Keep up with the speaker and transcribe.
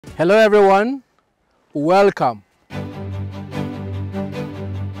Hello everyone, welcome.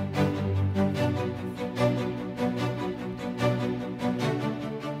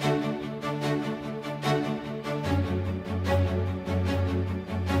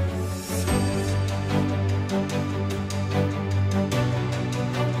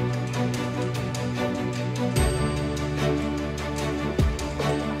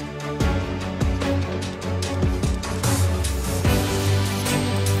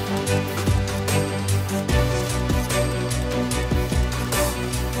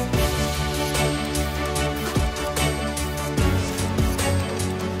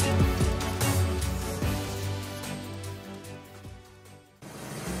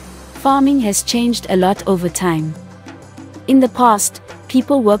 Farming has changed a lot over time. In the past,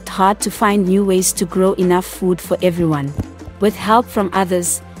 people worked hard to find new ways to grow enough food for everyone. With help from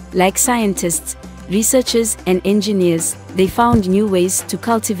others, like scientists, researchers and engineers, they found new ways to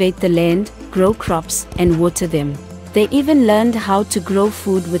cultivate the land, grow crops, and water them. They even learned how to grow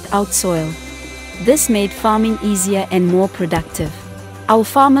food without soil. This made farming easier and more productive. Our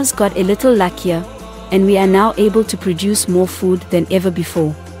farmers got a little luckier, and we are now able to produce more food than ever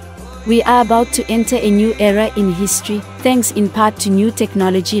before. We are about to enter a new era in history, thanks in part to new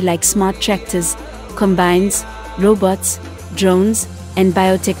technology like smart tractors, combines, robots, drones, and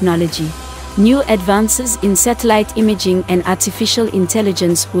biotechnology. New advances in satellite imaging and artificial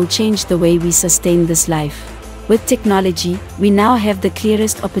intelligence will change the way we sustain this life. With technology, we now have the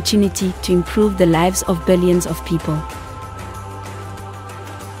clearest opportunity to improve the lives of billions of people.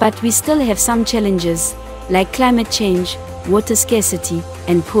 But we still have some challenges, like climate change, water scarcity,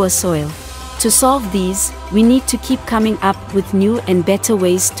 and poor soil. To solve these, we need to keep coming up with new and better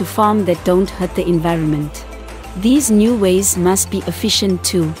ways to farm that don't hurt the environment. These new ways must be efficient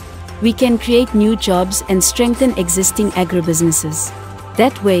too. We can create new jobs and strengthen existing agribusinesses.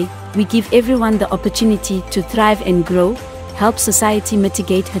 That way, we give everyone the opportunity to thrive and grow, help society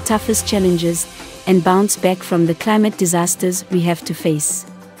mitigate her toughest challenges, and bounce back from the climate disasters we have to face.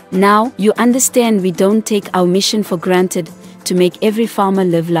 Now, you understand we don't take our mission for granted to make every farmer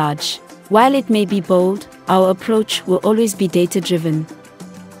live large. While it may be bold, our approach will always be data-driven.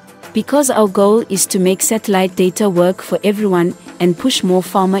 Because our goal is to make satellite data work for everyone and push more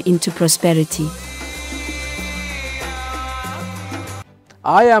farmers into prosperity.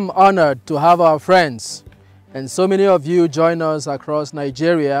 I am honored to have our friends and so many of you join us across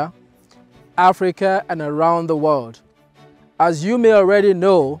Nigeria, Africa, and around the world. As you may already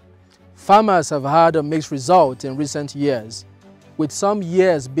know, farmers have had a mixed result in recent years, with some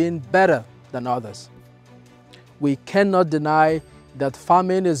years being better than others. We cannot deny that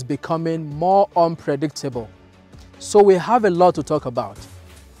farming is becoming more unpredictable, so we have a lot to talk about.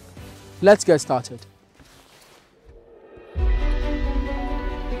 Let's get started.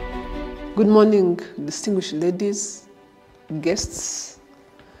 Good morning, distinguished ladies, guests,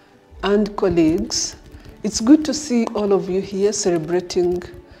 and colleagues. It's good to see all of you here celebrating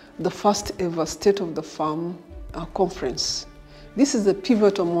the first ever State of the Farm conference. This is a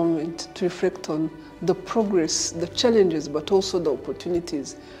pivotal moment to reflect on the progress, the challenges, but also the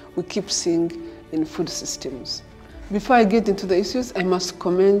opportunities we keep seeing in food systems. Before I get into the issues, I must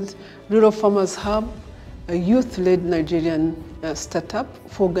commend Rural Farmers Hub, a youth-led Nigerian startup,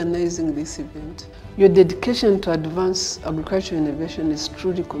 for organizing this event. Your dedication to advance agricultural innovation is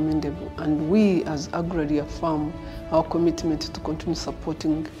truly commendable, and we as Agro reaffirm our commitment to continue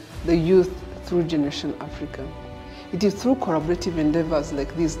supporting the youth through Generation Africa. It is through collaborative endeavors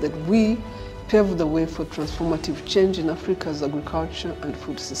like this that we pave the way for transformative change in Africa's agriculture and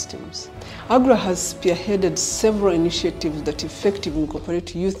food systems. Agro has spearheaded several initiatives that effectively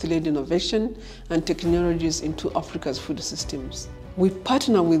incorporate youth-led innovation and technologies into Africa's food systems. We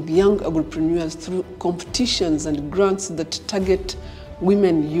partner with young agripreneurs through competitions and grants that target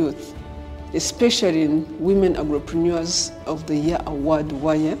women youth, especially in Women Agripreneurs of the Year Award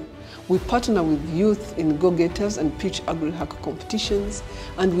WAYE. We partner with youth in Go-Getters and Pitch Agri-Hack competitions,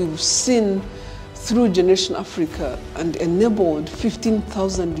 and we've seen through Generation Africa and enabled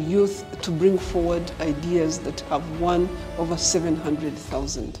 15,000 youth to bring forward ideas that have won over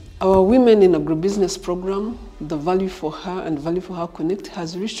 700,000. Our Women in Agribusiness program, the Value for Her and Value for Her Connect,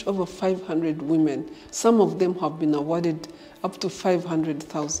 has reached over 500 women. Some of them have been awarded up to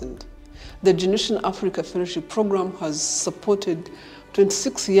 500,000. The Generation Africa Fellowship program has supported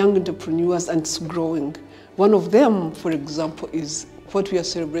 26 young entrepreneurs and it's growing. One of them, for example, is what we are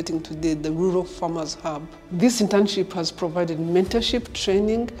celebrating today, the Rural Farmers Hub. This internship has provided mentorship,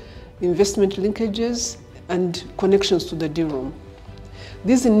 training, investment linkages, and connections to the D-Room.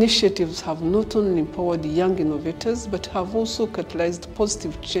 These initiatives have not only empowered young innovators, but have also catalyzed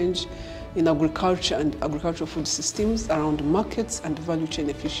positive change in agriculture and agricultural food systems around markets and value chain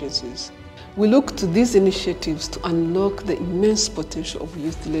efficiencies. We look to these initiatives to unlock the immense potential of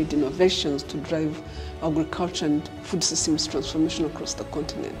youth-led innovations to drive agriculture and food systems transformation across the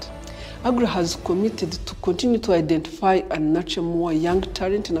continent. AGRA has committed to continue to identify and nurture more young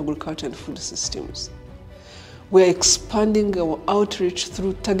talent in agriculture and food systems. We are expanding our outreach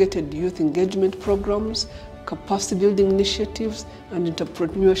through targeted youth engagement programs, capacity building initiatives, and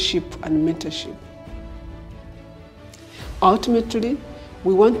entrepreneurship and mentorship. Ultimately,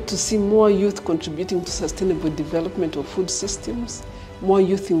 we want to see more youth contributing to sustainable development of food systems, more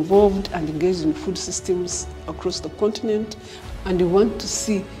youth involved and engaged in food systems across the continent, and we want to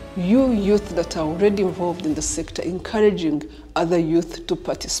see youth that are already involved in the sector encouraging other youth to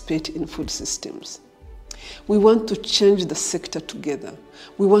participate in food systems. We want to change the sector together.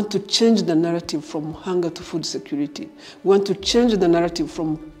 We want to change the narrative from hunger to food security. We want to change the narrative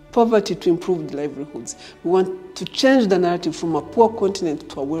from poverty to improved livelihoods. We want to change the narrative from a poor continent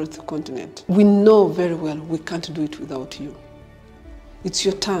to a wealthy continent. We know very well we can't do it without you. It's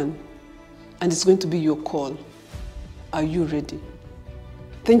your turn, and it's going to be your call. Are you ready?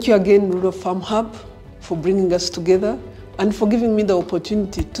 Thank you again, Rural Farm Hub, for bringing us together and for giving me the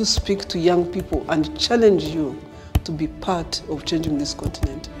opportunity to speak to young people and challenge you to be part of changing this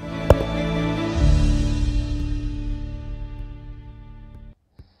continent.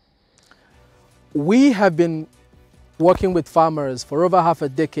 We have been working with farmers for over half a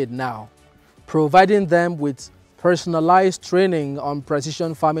decade now, providing them with personalized training on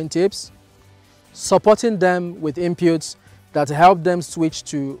precision farming tips, supporting them with inputs that help them switch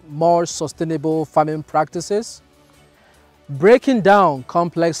to more sustainable farming practices, breaking down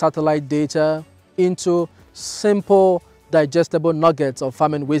complex satellite data into simple, digestible nuggets of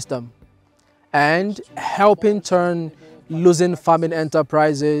farming wisdom, and helping turn losing farming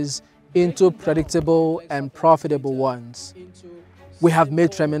enterprises into predictable and profitable ones. We have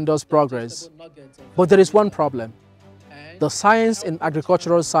made tremendous progress, but there is one problem. The science in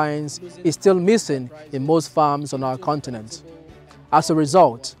agricultural science is still missing in most farms on our continent. As a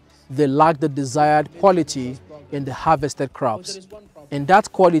result, they lack the desired quality in the harvested crops. And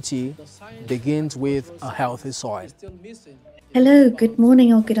that quality begins with a healthy soil. Hello, good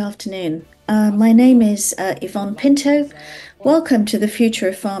morning or good afternoon. My name is Yvonne Pinto. Welcome to the Future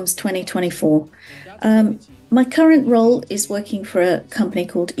of Farms 2024. My current role is working for a company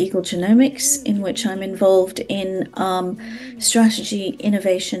called Eagle Genomics, in which I'm involved in strategy,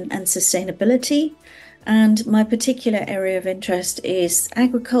 innovation and sustainability. And my particular area of interest is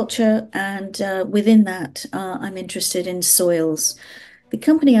agriculture, and within that, I'm interested in soils. The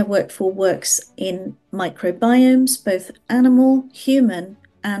company I work for works in microbiomes, both animal, human,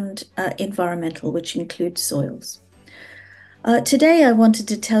 and environmental, which includes soils. Today, I wanted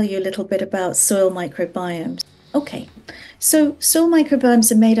to tell you a little bit about soil microbiomes. Okay, so soil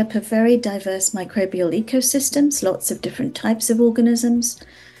microbiomes are made up of very diverse microbial ecosystems, lots of different types of organisms.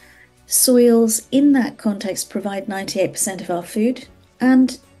 Soils in that context provide 98% of our food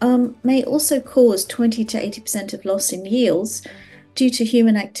and may also cause 20 to 80% of loss in yields due to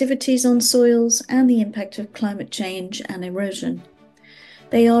human activities on soils and the impact of climate change and erosion.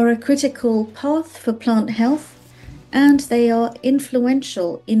 They are a critical path for plant health, and they are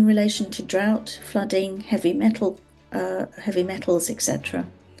influential in relation to drought, flooding, heavy metals, etc.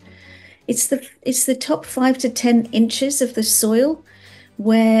 It's the top 5 to 10 inches of the soil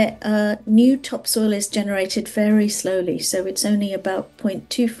where new topsoil is generated very slowly, so it's only about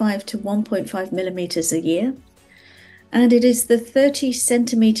 0.25 to 1.5 millimeters a year. And it is the 30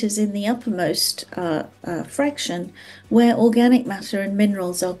 centimeters in the uppermost fraction where organic matter and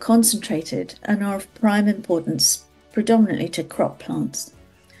minerals are concentrated and are of prime importance, predominantly to crop plants.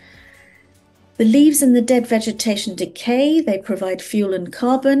 The leaves and the dead vegetation decay, they provide fuel and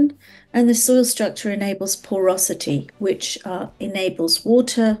carbon, and the soil structure enables porosity, which enables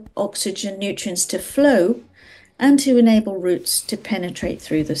water, oxygen, nutrients to flow and to enable roots to penetrate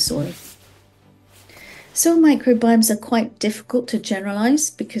through the soil. Soil microbiomes are quite difficult to generalize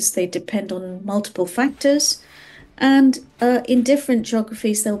because they depend on multiple factors, and in different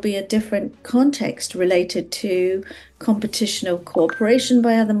geographies there'll be a different context related to competition or cooperation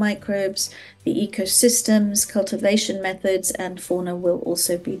by other microbes. The ecosystems, cultivation methods, and fauna will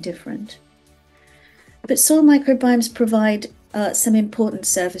also be different. But soil microbiomes provide some important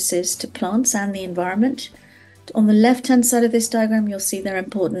services to plants and the environment. On the left-hand side of this diagram, you'll see their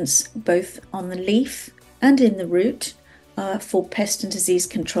importance both on the leaf and in the root for pest and disease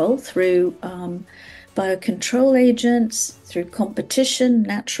control through biocontrol agents, through competition,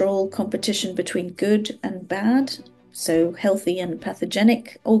 natural competition between good and bad, so healthy and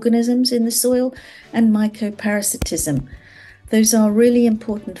pathogenic organisms in the soil, and mycoparasitism. Those are really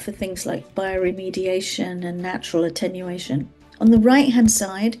important for things like bioremediation and natural attenuation. On the right-hand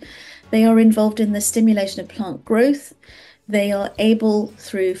side, they are involved in the stimulation of plant growth. They are able,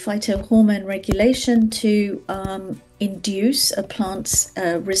 through phytohormone regulation, to induce a plant's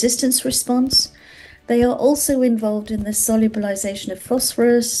resistance response. They are also involved in the solubilization of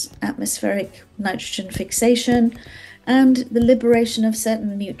phosphorus, atmospheric nitrogen fixation, and the liberation of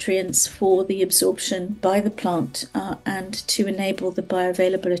certain nutrients for the absorption by the plant and to enable the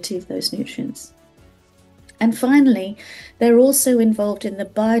bioavailability of those nutrients. And finally, they're also involved in the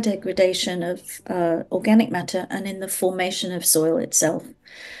biodegradation of organic matter and in the formation of soil itself.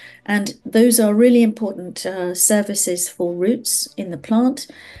 And those are really important services for roots in the plant,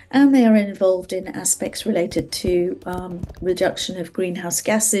 and they are involved in aspects related to reduction of greenhouse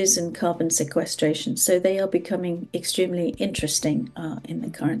gases and carbon sequestration. So they are becoming extremely interesting in the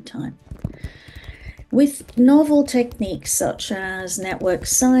current time. With novel techniques such as network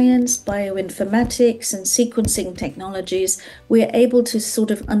science, bioinformatics, and sequencing technologies, we are able to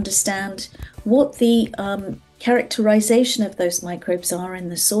sort of understand what the characterization of those microbes are in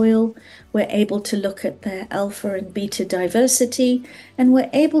the soil. We're able to look at their alpha and beta diversity, and we're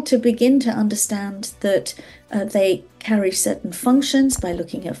able to begin to understand that they carry certain functions by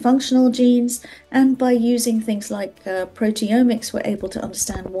looking at functional genes, and by using things like proteomics, we're able to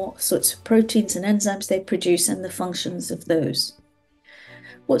understand what sorts of proteins and enzymes they produce and the functions of those.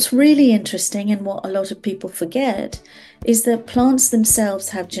 What's really interesting, and what a lot of people forget, is that plants themselves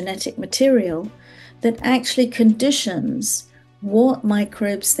have genetic material that actually conditions what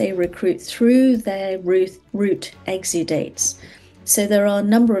microbes they recruit through their root exudates. So there are a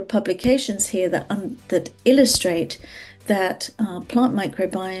number of publications here that illustrate that plant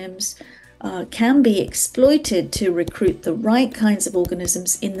microbiomes can be exploited to recruit the right kinds of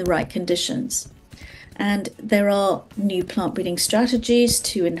organisms in the right conditions. And there are new plant breeding strategies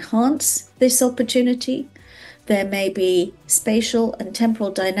to enhance this opportunity. There may be spatial and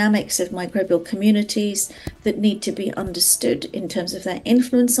temporal dynamics of microbial communities that need to be understood in terms of their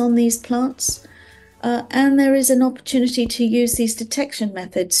influence on these plants. And there is an opportunity to use these detection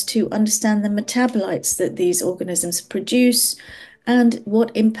methods to understand the metabolites that these organisms produce and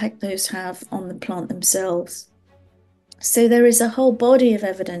what impact those have on the plant themselves. So there is a whole body of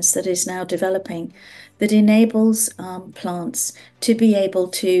evidence that is now developing that enables plants to be able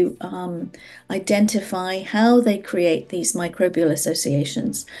to identify how they create these microbial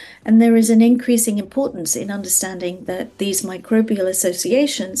associations. And there is an increasing importance in understanding that these microbial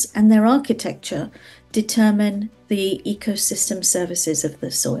associations and their architecture determine the ecosystem services of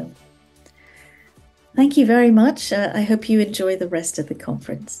the soil. Thank you very much. I hope you enjoy the rest of the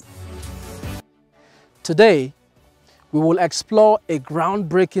conference. Today, we will explore a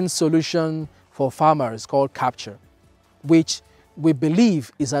groundbreaking solution for farmers called Capture, which we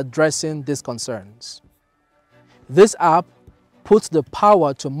believe is addressing these concerns. This app puts the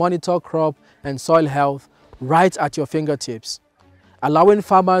power to monitor crop and soil health right at your fingertips, allowing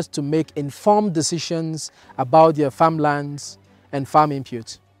farmers to make informed decisions about their farmlands and farm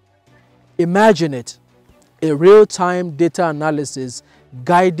input. Imagine it, a real-time data analysis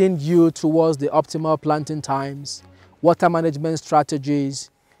guiding you towards the optimal planting times, water management strategies,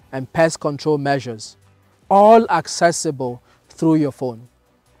 and pest control measures, all accessible through your phone.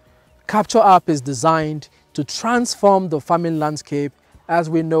 Capture app is designed to transform the farming landscape as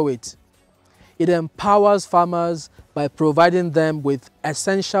we know it. It empowers farmers by providing them with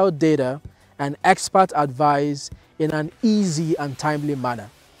essential data and expert advice in an easy and timely manner,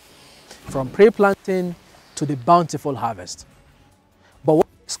 from pre-planting to the bountiful harvest. But what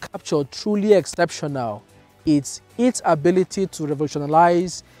makes Capture truly exceptional is its ability to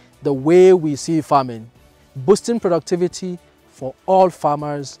revolutionize the way we see farming, boosting productivity for all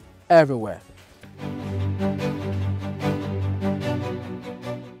farmers everywhere.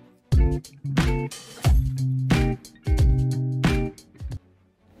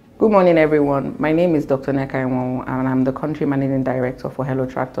 Good morning, everyone. My name is Dr. Neka Iwon, and I'm the Country Managing Director for Hello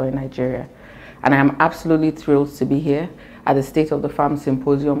Tractor in Nigeria. And I am absolutely thrilled to be here at the State of the Farm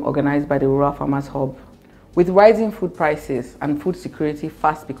Symposium organized by the Rural Farmers Hub. With rising food prices and food security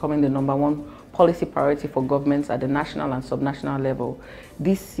fast becoming the #1 policy priority for governments at the national and subnational level,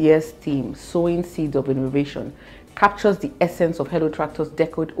 this year's theme, Sowing Seeds of Innovation, captures the essence of Hello Tractor's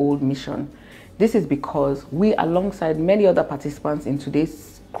decade-old mission. This is because we, alongside many other participants in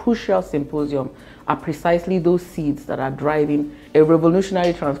today's crucial symposium are precisely those seeds that are driving a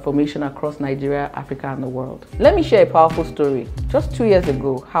revolutionary transformation across Nigeria, Africa, and the world. Let me share a powerful story. Just 2 years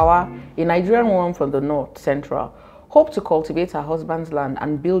ago, Hawa, a Nigerian woman from the North Central, hoped to cultivate her husband's land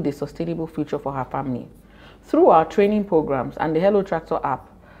and build a sustainable future for her family. Through our training programs and the Hello Tractor app,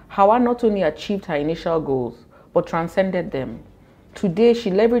 Hawa not only achieved her initial goals, but transcended them. Today, she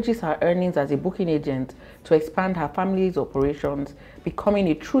leverages her earnings as a booking agent to expand her family's operations, becoming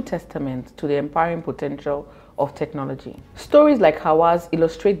a true testament to the empowering potential of technology. Stories like Hawa's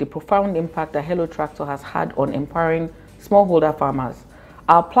illustrate the profound impact that Hello Tractor has had on empowering smallholder farmers.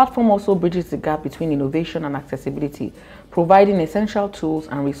 Our platform also bridges the gap between innovation and accessibility, providing essential tools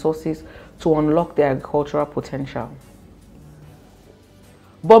and resources to unlock their agricultural potential.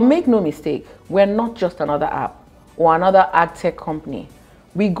 But make no mistake, we're not just another app or another ag tech company.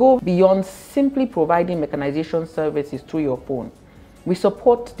 We go beyond simply providing mechanization services through your phone. We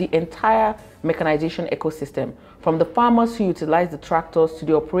support the entire mechanization ecosystem, from the farmers who utilize the tractors to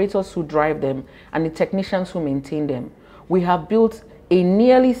the operators who drive them and the technicians who maintain them. We have built a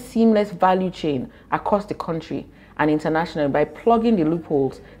nearly seamless value chain across the country and internationally by plugging the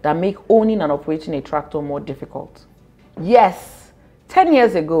loopholes that make owning and operating a tractor more difficult. Yes, 10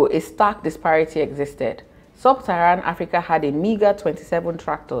 years ago, a stark disparity existed. Sub-Saharan Africa had a meager 27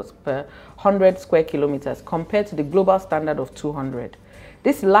 tractors per 100 square kilometers compared to the global standard of 200.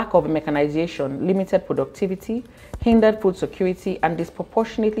 This lack of mechanization limited productivity, hindered food security, and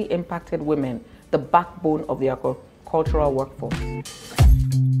disproportionately impacted women, the backbone of the agricultural workforce.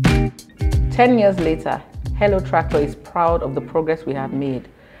 10 years later, Hello Tractor is proud of the progress we have made.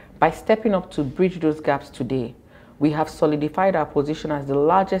 By stepping up to bridge those gaps today, we have solidified our position as the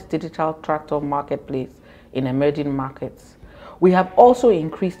largest digital tractor marketplace in emerging markets. We have also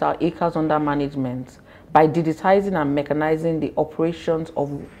increased our acres under management by digitizing and mechanizing the operations of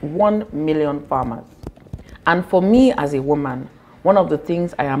 1 million farmers. And for me as a woman, one of the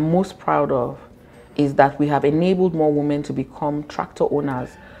things I am most proud of is that we have enabled more women to become tractor owners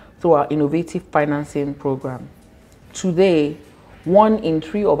through our innovative financing program. Today, 1 in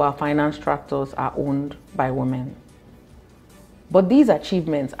 3 of our finance tractors are owned by women. But these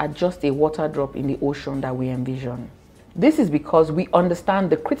achievements are just a water drop in the ocean that we envision. This is because we understand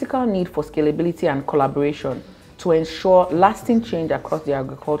the critical need for scalability and collaboration to ensure lasting change across the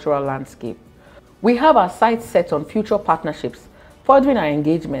agricultural landscape. We have our sights set on future partnerships, furthering our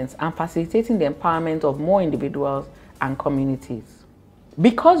engagements and facilitating the empowerment of more individuals and communities.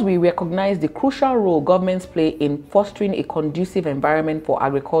 Because we recognize the crucial role governments play in fostering a conducive environment for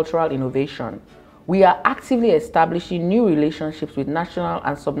agricultural innovation, we are actively establishing new relationships with national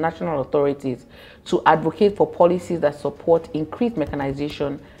and subnational authorities to advocate for policies that support increased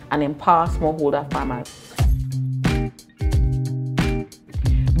mechanization and empower smallholder farmers.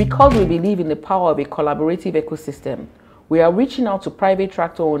 Because we believe in the power of a collaborative ecosystem, we are reaching out to private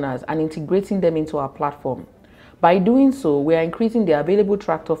tractor owners and integrating them into our platform. By doing so, we are increasing the available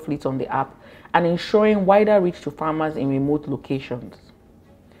tractor fleet on the app and ensuring wider reach to farmers in remote locations.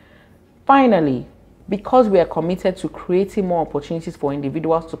 Finally, because we are committed to creating more opportunities for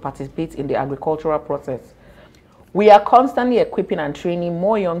individuals to participate in the agricultural process, we are constantly equipping and training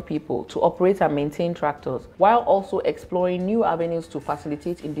more young people to operate and maintain tractors, while also exploring new avenues to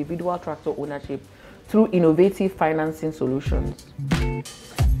facilitate individual tractor ownership through innovative financing solutions.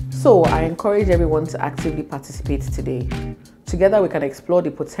 So I encourage everyone to actively participate today. Together we can explore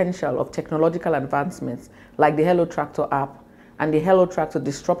the potential of technological advancements like the Hello Tractor app and the Hello Tractor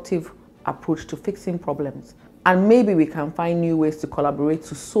disruptive approach to fixing problems. And maybe we can find new ways to collaborate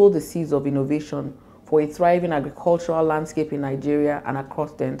to sow the seeds of innovation for a thriving agricultural landscape in Nigeria and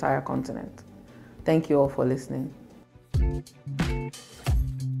across the entire continent. Thank you all for listening.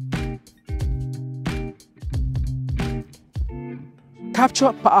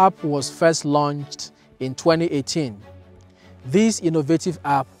 Capture app was first launched in 2018. This innovative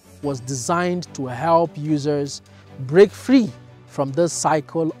app was designed to help users break free from this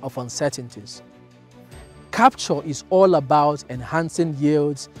cycle of uncertainties. Capture is all about enhancing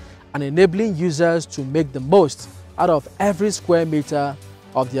yields and enabling users to make the most out of every square meter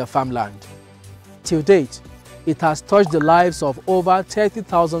of their farmland. Till date, it has touched the lives of over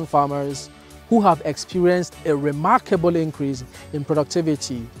 30,000 farmers who have experienced a remarkable increase in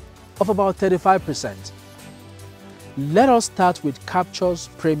productivity of about 35%. Let us start with Capture's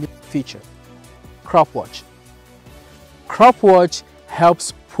premium feature, Crop Watch. Crop Watch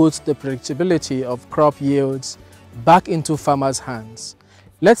helps put the predictability of crop yields back into farmers' hands.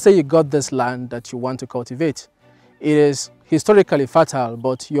 Let's say you got this land that you want to cultivate. It is historically fertile,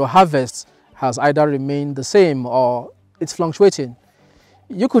 but your harvest has either remained the same or it's fluctuating.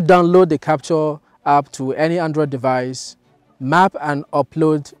 You could download the Capture app to any Android device, map and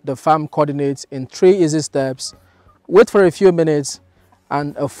upload the farm coordinates in 3 easy steps, wait for a few minutes,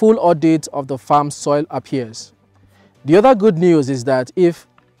 and a full audit of the farm soil appears. The other good news is that if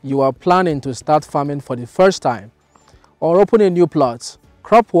you are planning to start farming for the first time or open a new plot,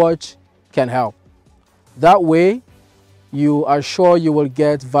 CropWatch can help. That way, you are sure you will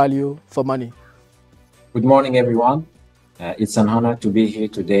get value for money. Good morning, everyone. It's an honor to be here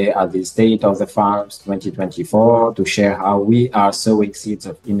today at the State of the Farms 2024 to share how we are sowing seeds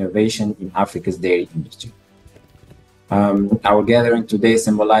of innovation in Africa's dairy industry. Our gathering today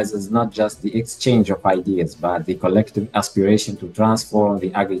symbolizes not just the exchange of ideas, but the collective aspiration to transform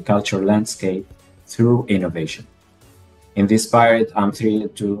the agricultural landscape through innovation. In this spirit, I'm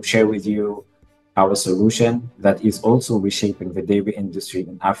thrilled to share with you our solution that is also reshaping the dairy industry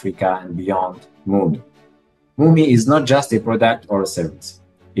in Africa and beyond, Mumi. Mumi is not just a product or a service.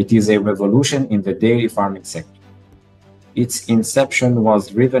 It is a revolution in the dairy farming sector. Its inception was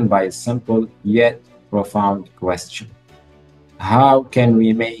driven by a simple yet profound question. How can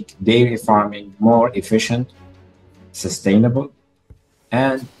we make dairy farming more efficient, sustainable,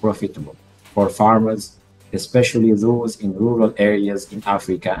 and profitable for farmers, especially those in rural areas in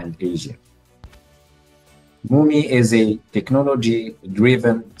Africa and Asia? Mumi is a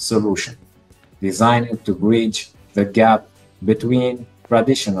technology-driven solution designed to bridge the gap between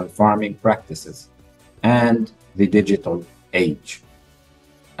traditional farming practices and the digital age.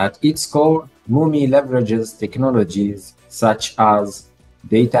 At its core, Mumi leverages technologies such as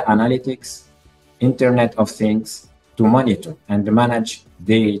data analytics, Internet of Things, to monitor and manage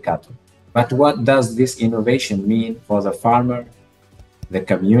dairy cattle. But what does this innovation mean for the farmer, the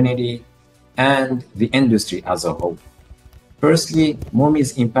community, and the industry as a whole? Firstly,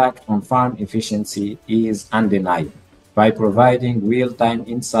 Mumi's impact on farm efficiency is undeniable. By providing real-time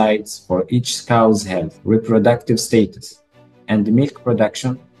insights for each cow's health, reproductive status, and milk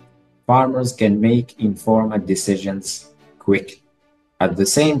production, farmers can make informed decisions quickly. At the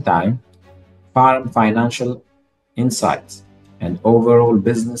same time, farm financial insights and overall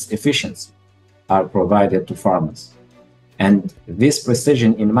business efficiency are provided to farmers. And this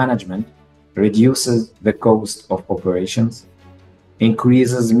precision in management reduces the cost of operations,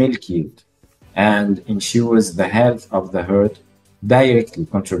 increases milk yield, and ensures the health of the herd, directly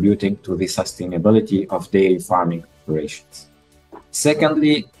contributing to the sustainability of dairy farming operations.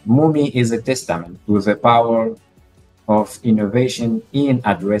 Secondly, Mumi is a testament to the power of innovation in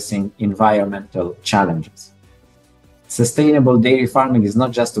addressing environmental challenges. Sustainable dairy farming is not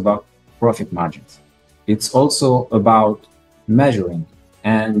just about profit margins. It's also about measuring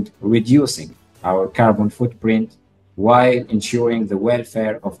and reducing our carbon footprint while ensuring the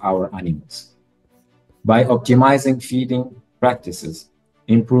welfare of our animals. By optimizing feeding practices,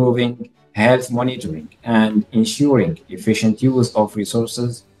 improving health monitoring, and ensuring efficient use of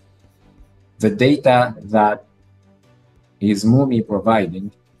resources, the data that is Mumi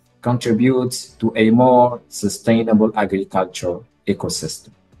providing contributes to a more sustainable agriculture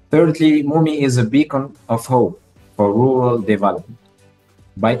ecosystem. Thirdly, Mumi is a beacon of hope for rural development.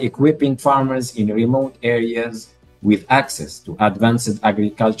 By equipping farmers in remote areas with access to advanced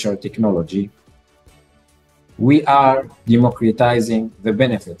agricultural technology, we are democratizing the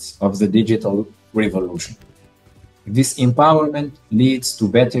benefits of the digital revolution. This empowerment leads to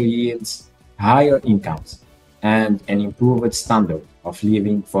better yields, higher incomes, and an improved standard of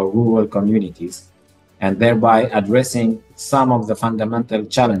living for rural communities, and thereby addressing some of the fundamental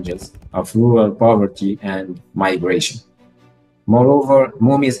challenges of rural poverty and migration. Moreover,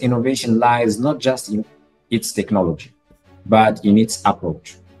 Mumi's innovation lies not just in its technology, but in its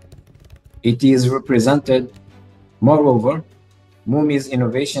approach. It is represented, Moreover, Mumi's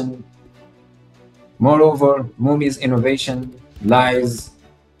innovation lies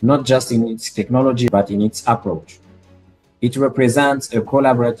not just in its technology, but in its approach. It represents a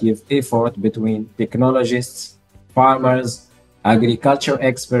collaborative effort between technologists, farmers, agriculture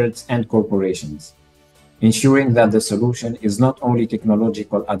experts, and corporations, ensuring that the solution is not only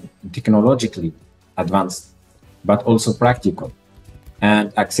technologically advanced, but also practical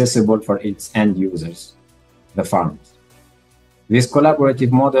and accessible for its end users, the farmers. This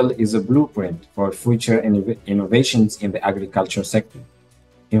collaborative model is a blueprint for future innovations in the agriculture sector,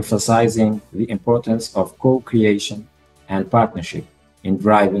 emphasizing the importance of co-creation and partnership in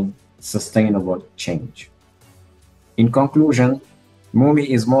driving sustainable change. In conclusion, Mumi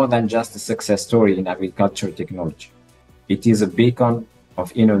is more than just a success story in agriculture technology. It is a beacon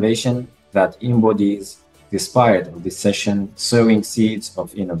of innovation that embodies the spirit of this session, Sowing Seeds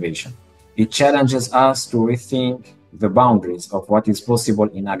of Innovation. It challenges us to rethink the boundaries of what is possible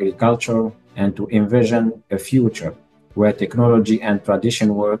in agriculture and to envision a future where technology and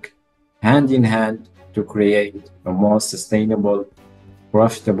tradition work hand in hand to create a more sustainable,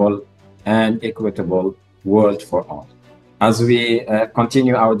 profitable, and equitable world for all. As we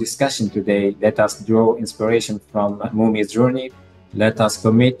continue our discussion today, let us draw inspiration from Mumi's journey. Let us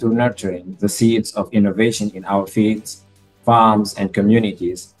commit to nurturing the seeds of innovation in our fields, farms, and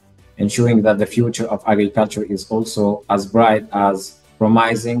communities, ensuring that the future of agriculture is also as bright as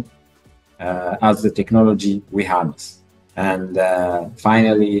promising as the technology we harness. And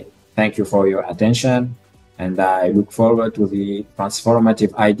finally, thank you for your attention, and I look forward to the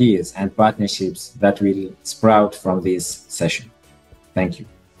transformative ideas and partnerships that will sprout from this session. Thank you.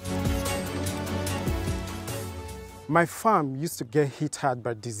 My farm used to get hit hard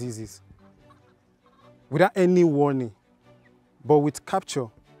by diseases without any warning, but with capture,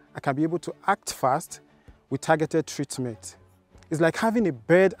 I can be able to act fast with targeted treatment. It's like having a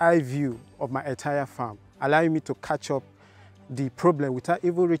bird's eye view of my entire farm, allowing me to catch up the problem without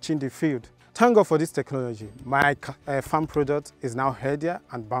even reaching the field. Thank God for this technology. My farm product is now healthier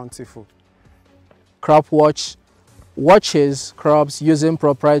and bountiful. CropWatch watches crops using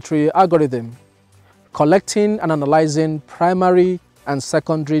proprietary algorithm, collecting and analyzing primary and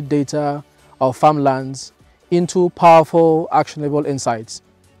secondary data of farmlands into powerful, actionable insights.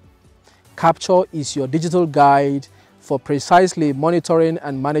 Capture is your digital guide for precisely monitoring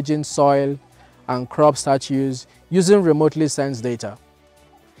and managing soil and crop status using remotely sensed data.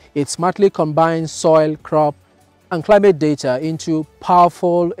 It smartly combines soil, crop, and climate data into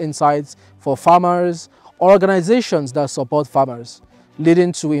powerful insights for farmers or organizations that support farmers,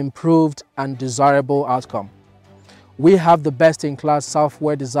 leading to improved and desirable outcome. We have the best-in-class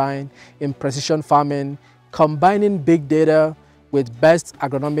software design in precision farming, combining big data with best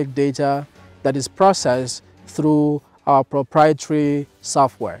agronomic data that is processed through our proprietary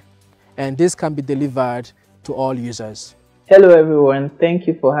software. And this can be delivered to all users. Hello everyone, thank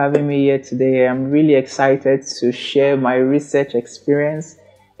you for having me here today. I'm really excited to share my research experience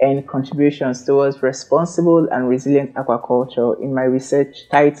and contributions towards responsible and resilient aquaculture in my research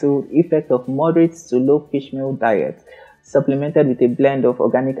titled Effect of Moderate to Low Fish Meal Diet, supplemented with a blend of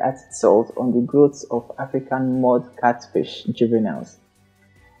organic acid salt on the growth of African mud catfish juveniles.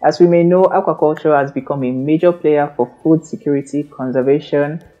 As we may know, aquaculture has become a major player for food security,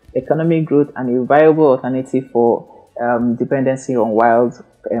 conservation, economic growth, and a viable alternative for dependency on wild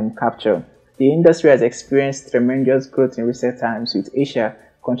capture. The industry has experienced tremendous growth in recent times, with Asia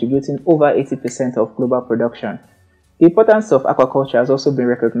contributing over 80% of global production. The importance of aquaculture has also been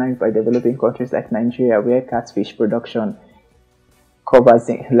recognized by developing countries like Nigeria, where catfish production covers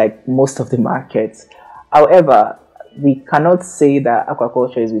like most of the markets. However, we cannot say that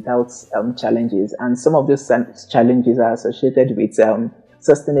aquaculture is without challenges, and some of those challenges are associated with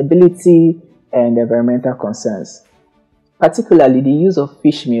sustainability and environmental concerns. Particularly, the use of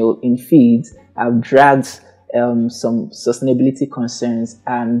fish meal in feeds have dragged some sustainability concerns,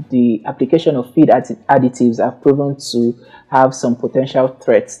 and the application of feed additives have proven to have some potential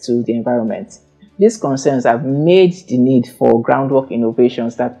threats to the environment. These concerns have made the need for groundwork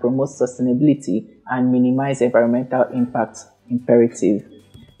innovations that promote sustainability and minimize environmental impact imperative,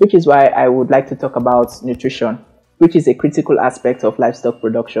 which is why I would like to talk about nutrition, which is a critical aspect of livestock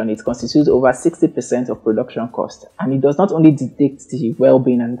production. It constitutes over 60% of production cost, and it does not only dictate the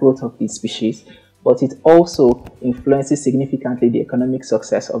well-being and growth of the species, but it also influences significantly the economic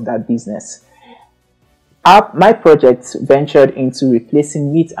success of that business. My project ventured into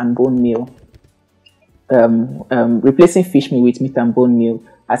replacing meat and bone meal, replacing fish meal with meat and bone meal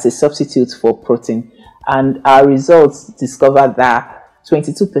as a substitute for protein, and our results discovered that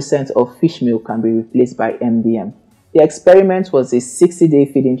 22% of fish meal can be replaced by MBM. The experiment was a 60-day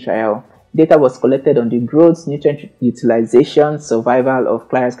feeding trial. Data was collected on the growth, nutrient utilization, survival of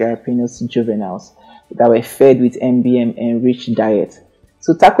Clarias garapinos juveniles that were fed with MBM-enriched diet.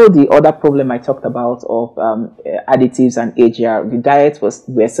 To tackle the other problem I talked about of additives and AGR, the diet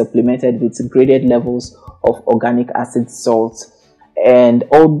were supplemented with graded levels of organic acid salt. And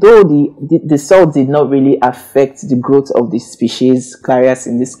although the salt did not really affect the growth of the species, Clarias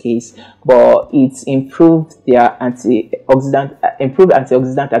in this case, but it improved their antioxidant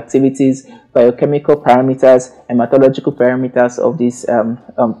activities, biochemical parameters, hematological parameters of this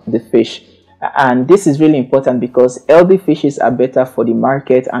the fish. And this is really important because healthy fishes are better for the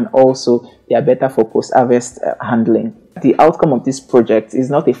market, and also they are better for post-harvest handling. The outcome of this project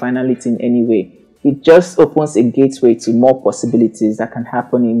is not a finality in any way. It just opens a gateway to more possibilities that can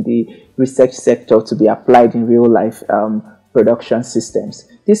happen in the research sector to be applied in real life production systems.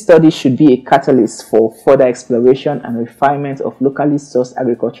 This study should be a catalyst for further exploration and refinement of locally sourced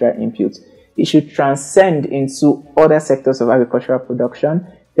agricultural inputs. It should transcend into other sectors of agricultural production,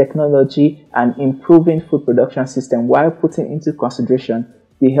 technology, and improving food production system while putting into consideration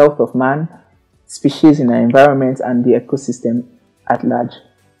the health of man, species in our environment, and the ecosystem at large.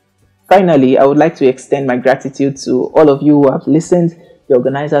 Finally, I would like to extend my gratitude to all of you who have listened, the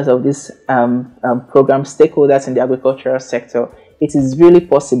organizers of this program, stakeholders in the agricultural sector. It is really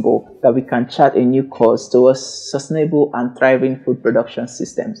possible that we can chart a new course towards sustainable and thriving food production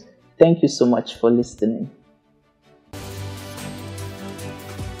systems. Thank you so much for listening.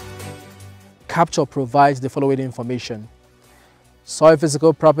 Capture provides the following information. Soil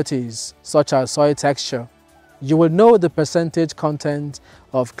physical properties, such as soil texture. You will know the percentage content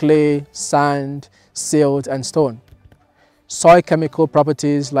of clay, sand, silt, and stone. Soil chemical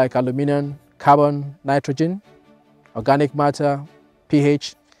properties like aluminum, carbon, nitrogen, organic matter,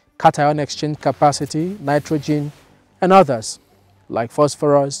 pH, cation exchange capacity, nitrogen, and others like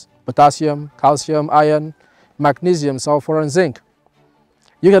phosphorus, potassium, calcium, iron, magnesium, sulfur, and zinc.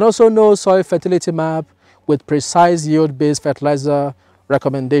 You can also know soil fertility map with precise yield-based fertilizer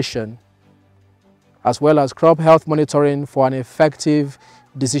recommendation, as well as crop health monitoring for an effective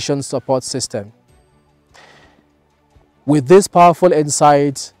decision support system. With this powerful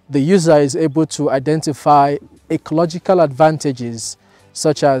insight, the user is able to identify ecological advantages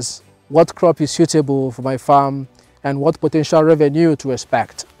such as what crop is suitable for my farm and what potential revenue to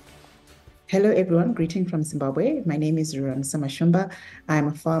expect. Hello everyone, greeting from Zimbabwe. My name is Ruram Samashumba. I'm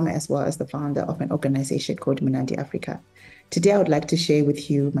a farmer as well as the founder of an organization called Munandi Africa. Today I would like to share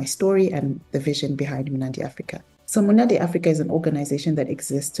with you my story and the vision behind Munandi Africa. So Munandi Africa is an organization that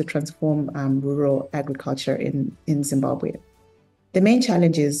exists to transform rural agriculture in Zimbabwe. The main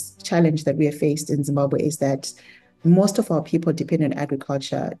challenge that we have faced in Zimbabwe is that most of our people depend on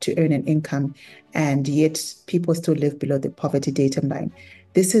agriculture to earn an income, and yet people still live below the poverty datum line.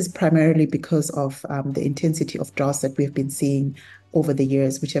 This is primarily because of the intensity of droughts that we've been seeing over the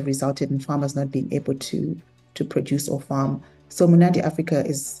years, which have resulted in farmers not being able to produce or farm. So Munandi Africa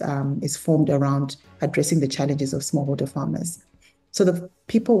is formed around addressing the challenges of smallholder farmers. So the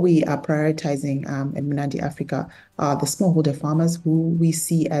people we are prioritizing in Munandi Africa are the smallholder farmers who we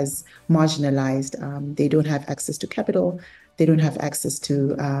see as marginalized. They don't have access to capital, they don't have access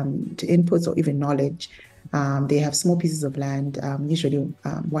to inputs or even knowledge. They have small pieces of land, usually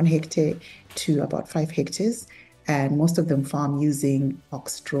 1 hectare to about 5 hectares, and most of them farm using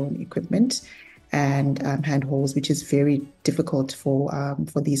ox-drawn equipment and handholds, which is very difficult for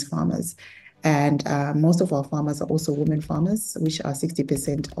these farmers. And most of our farmers are also women farmers, which are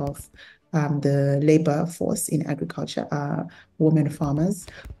 60% of the labor force in agriculture are women farmers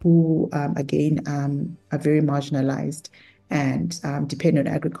who, again, are very marginalized and depend on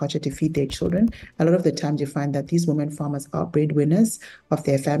agriculture to feed their children. A lot of the times you find that these women farmers are breadwinners of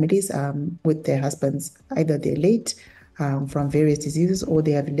their families with their husbands. Either they're late from various diseases or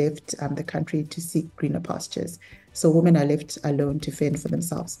they have left the country to seek greener pastures. So women are left alone to fend for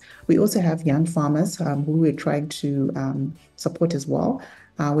themselves. We also have young farmers who we're trying to support as well.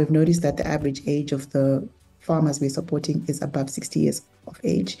 We've noticed that the average age of the farmers we're supporting is above 60 years of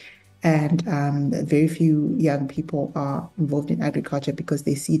age. And very few young people are involved in agriculture because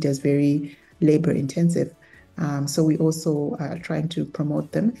they see it as very labor intensive. So we also are trying to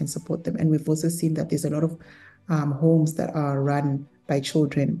promote them and support them. And we've also seen that there's a lot of homes that are run by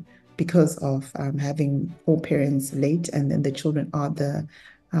children because of having all parents late, and then the children are the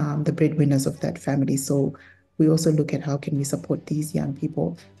breadwinners of that family. So we also look at how can we support these young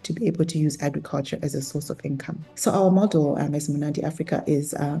people to be able to use agriculture as a source of income. So our model as Munandi Africa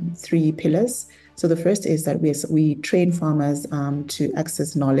is 3 pillars. So the first is that we train farmers to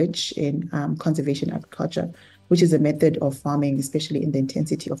access knowledge in conservation agriculture, which is a method of farming, especially in the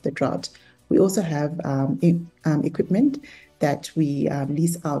intensity of the drought. We also have equipment that we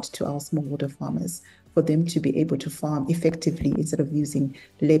lease out to our smallholder farmers for them to be able to farm effectively instead of using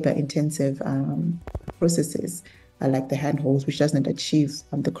labor-intensive processes like the handholds, which doesn't achieve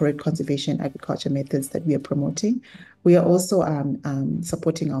the correct conservation agriculture methods that we are promoting. We are also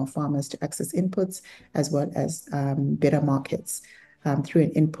supporting our farmers to access inputs as well as better markets through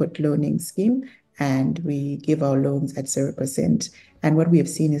an input loaning scheme, and we give our loans at 0%. And what we have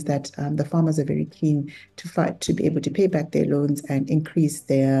seen is that the farmers are very keen to be able to pay back their loans and increase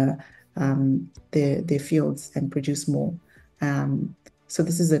their fields and produce more. So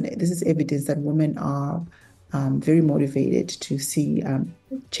this is evidence that women are very motivated to see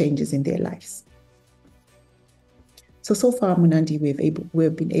changes in their lives. So far, Munandi,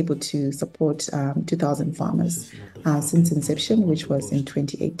 we've been able to support 2,000 farmers since inception, which was in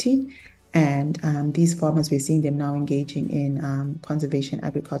 2018. And these farmers, we're seeing them now engaging in conservation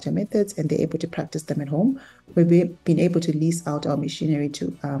agriculture methods, and they're able to practice them at home. We've been able to lease out our machinery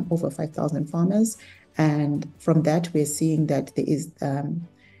to over 5,000 farmers. And from that, we're seeing that there is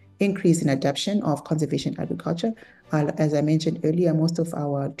increase in adoption of conservation agriculture. As I mentioned earlier, most of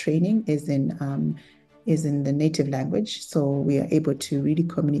our training is in the native language. So we are able to really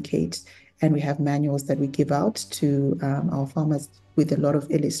communicate, and we have manuals that we give out to our farmers with a lot of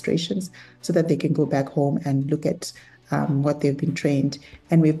illustrations so that they can go back home and look at what they've been trained.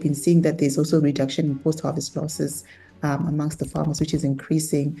 And we've been seeing that there's also a reduction in post-harvest losses amongst the farmers, which is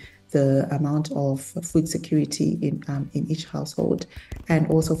increasing the amount of food security in each household. And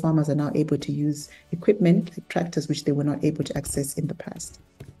also farmers are now able to use equipment like tractors, which they were not able to access in the past.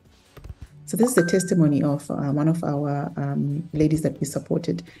 So this is a testimony of one of our ladies that we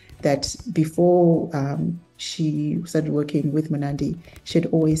supported, that before she started working with Munandi, she had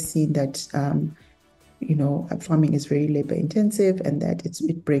always seen that farming is very labor intensive and that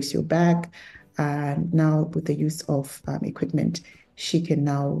it breaks your back. Now with the use of equipment, she can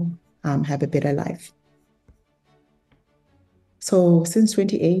now have a better life. So since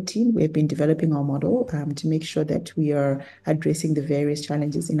 2018, we've been developing our model to make sure that we are addressing the various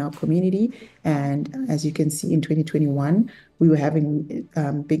challenges in our community. And as you can see, in 2021, we were having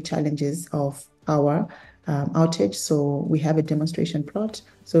big challenges of power outage. So we have a demonstration plot.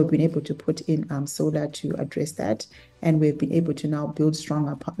 So we've been able to put in solar to address that. And we've been able to now build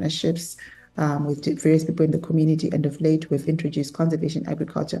stronger partnerships with various people in the community. And of late, we've introduced conservation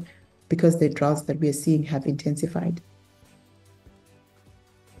agriculture because the droughts that we are seeing have intensified.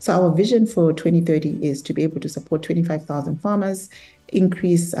 So our vision for 2030 is to be able to support 25,000 farmers,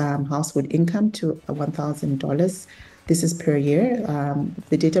 increase household income to $1,000. This is per year.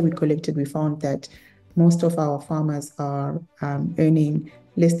 The data we collected, we found that most of our farmers are earning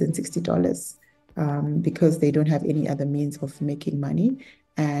less than $60 because they don't have any other means of making money.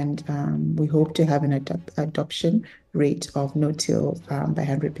 And we hope to have an adoption rate of no-till by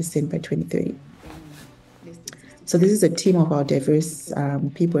 100% by 2030. So this is a team of our diverse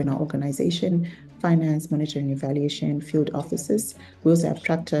people in our organization: finance, monitoring, evaluation, field officers. We also have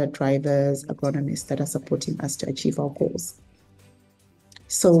tractor drivers, agronomists that are supporting us to achieve our goals.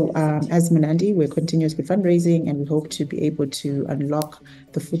 So as Munandi, we're continuously fundraising, and we hope to be able to unlock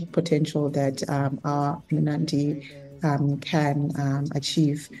the food potential that our Munandi can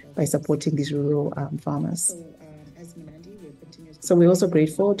achieve by supporting these rural farmers. So we're also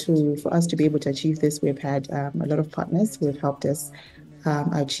grateful for us to be able to achieve this. We've had a lot of partners who have helped us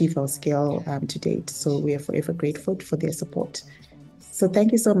achieve our scale to date. So we are forever grateful for their support. So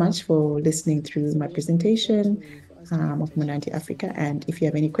thank you so much for listening through my presentation of Munandi Africa. And if you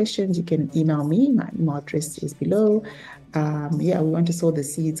have any questions, you can email me. My email address is below. We want to sow the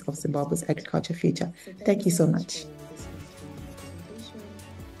seeds of Zimbabwe's agriculture future. Thank you so much.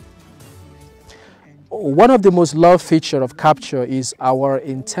 One of the most loved features of Capture is our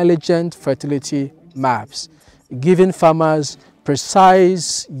intelligent fertility maps, giving farmers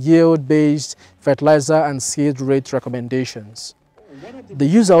precise yield-based fertilizer and seed rate recommendations. The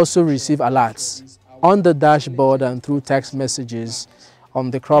user also receives alerts on the dashboard and through text messages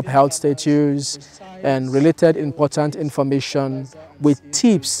on the crop health status and related important information with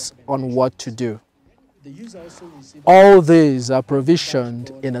tips on what to do. All these are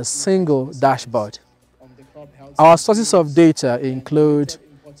provisioned in a single dashboard. Our sources of data include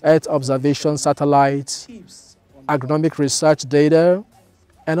Earth observation satellites, agronomic research data,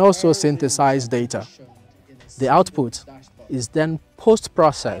 and also synthesized data. The output is then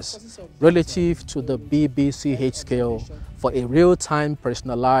post-processed relative to the BBCH scale for a real-time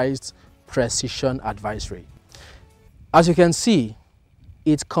personalized precision advisory. As you can see,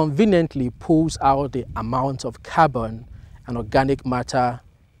 it conveniently pulls out the amount of carbon and organic matter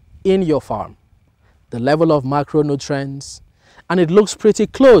in your farm, the level of macronutrients, and it looks pretty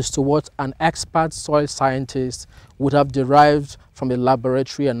close to what an expert soil scientist would have derived from a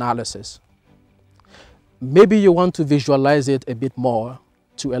laboratory analysis. Maybe you want to visualize it a bit more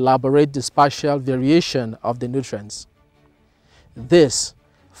to elaborate the spatial variation of the nutrients. This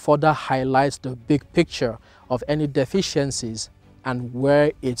further highlights the big picture of any deficiencies and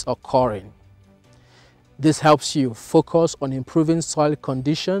where it's occurring. This helps you focus on improving soil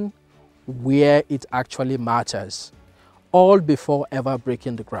condition where it actually matters, all before ever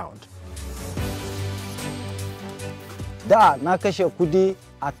breaking the ground. Da na kashe kudi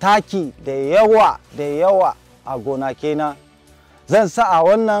a taki da yawa a gona kenan. Zan sa a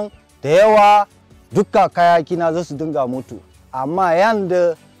wannan da yawa duka kayaki na za su dinga mutu. Amma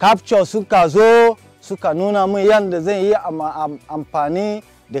yanda capture suka zo suka nuna min yanda zan yi amfani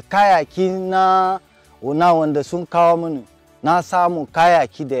da kayaki na wanda sun kawo mini, na samu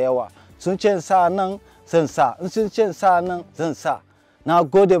kayaki da yawa. Sun ce sa nan zan sa, in sun ce sa nan zan sa. Na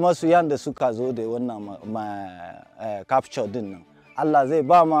gode masu yanda suka zo da wannan capture din nan. Allah zai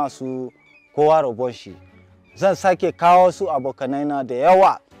ba masu kowa rabon shi. Zan sake kawo su abokanai na da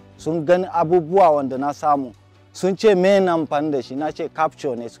yawa, sun gani abubuwa wanda na samu. Sun ce me na amfani da shi, na ce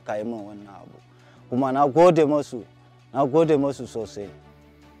capture ne suka yi min wannan abu. Kuma na gode masu sosai.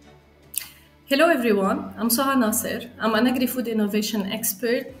 Hello everyone, I'm Soha Nasser. I'm an agri-food innovation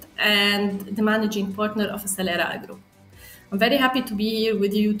expert and the managing partner of Acelera Agro. I'm very happy to be here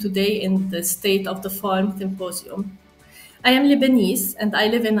with you today in the State of the Farm Symposium. I am Lebanese and I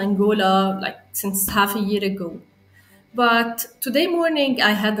live in Angola since half a year ago. But today morning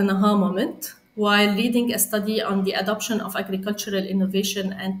I had an aha moment while reading a study on the adoption of agricultural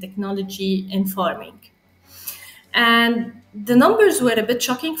innovation and technology in farming. And the numbers were a bit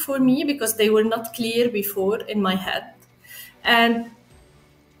shocking for me because they were not clear before in my head. And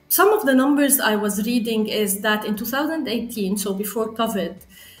some of the numbers I was reading is that in 2018, so before COVID,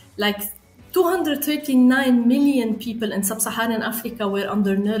 239 million people in sub-Saharan Africa were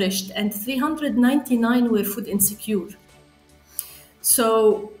undernourished and 399 were food insecure.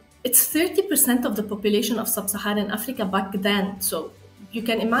 So it's 30% of the population of sub-Saharan Africa back then. So you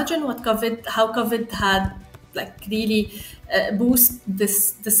can imagine how COVID had really boost the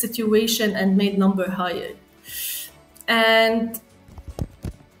situation and made number higher. And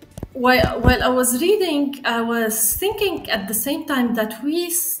while I was reading, I was thinking at the same time that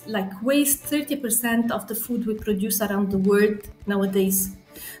we waste 30% of the food we produce around the world nowadays.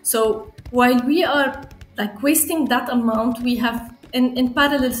 So while we are wasting that amount, we have in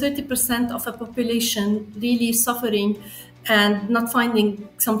parallel 30% of a population really suffering and not finding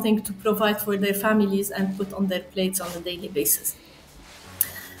something to provide for their families and put on their plates on a daily basis.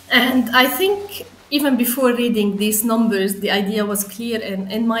 And I think even before reading these numbers, the idea was clear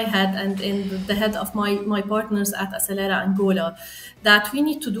in my head and in the head of my partners at Acelera Angola that we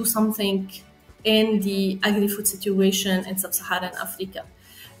need to do something in the agri-food situation in sub-Saharan Africa.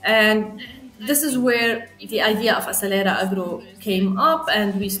 And this is where the idea of Acelera Agro came up,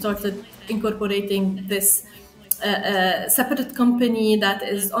 and we started incorporating this separate company that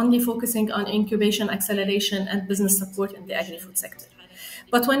is only focusing on incubation, acceleration, and business support in the agri-food sector.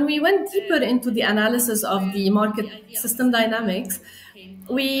 But when we went deeper into the analysis of the market system dynamics,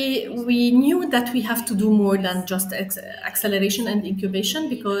 we knew that we have to do more than just acceleration and incubation,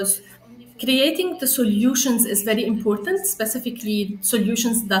 because creating the solutions is very important, specifically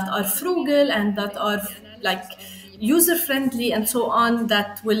solutions that are frugal and that are user-friendly and so on,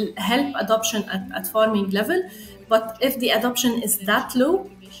 that will help adoption at farming level. But if the adoption is that low,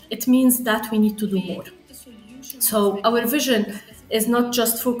 it means that we need to do more. So our vision is not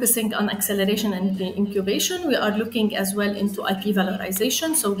just focusing on acceleration and incubation. We are looking as well into IP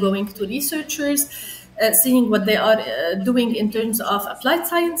valorization, so going to researchers, seeing what they are doing in terms of applied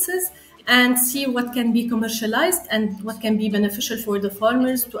sciences, and see what can be commercialized and what can be beneficial for the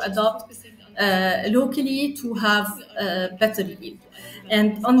farmers to adopt locally to have better yield.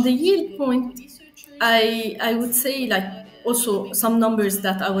 And on the yield point, I would say also some numbers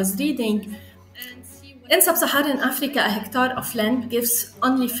that I was reading. In sub-Saharan Africa, a hectare of land gives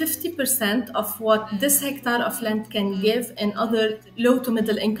only 50% of what this hectare of land can give in other low to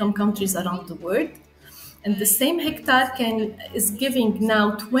middle income countries around the world. And the same hectare is giving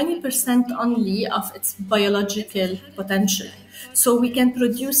now 20% only of its biological potential. So we can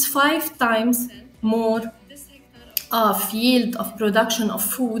produce 5 times more of yield of production of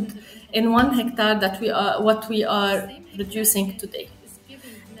food in 1 hectare that what we are producing today.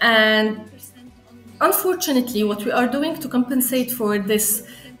 And unfortunately, what we are doing to compensate for this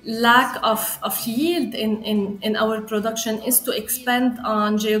lack of yield in our production is to expand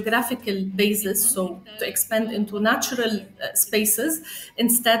on geographical basis, so to expand into natural spaces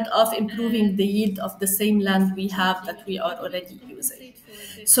instead of improving the yield of the same land we have that we are already using.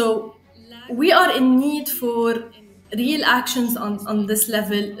 So we are in need for real actions on this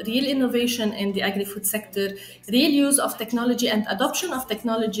level, real innovation in the agri-food sector, real use of technology and adoption of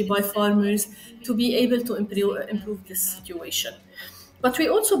technology by farmers to be able to improve this situation. But we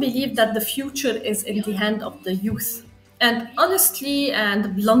also believe that the future is in the hand of the youth. And honestly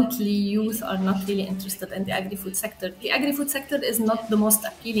and bluntly, youth are not really interested in the agri-food sector. The agri-food sector is not the most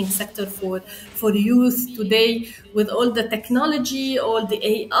appealing sector for youth today, with all the technology, all the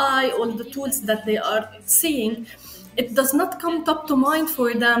AI, all the tools that they are seeing. it does not come top to mind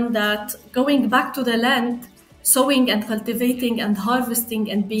for them that going back to the land, sowing and cultivating and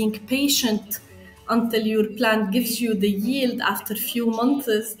harvesting and being patient until your plant gives you the yield after few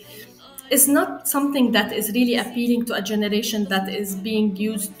months is not something that is really appealing to a generation that is being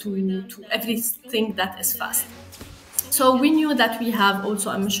used to everything that is fast. So we knew that we have also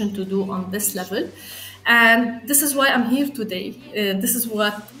a mission to do on this level. And this is why I'm here today. This is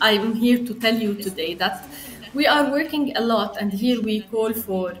what I'm here to tell you today, that we are working a lot, and here we call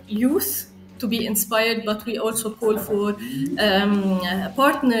for youth to be inspired, but we also call for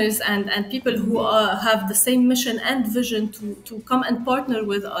partners and people who have the same mission and vision to come and partner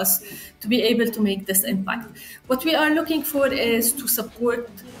with us to be able to make this impact. What we are looking for is to support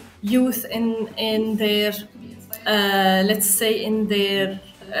youth in their, let's say, in their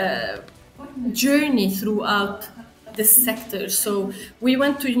journey throughout this sector. So we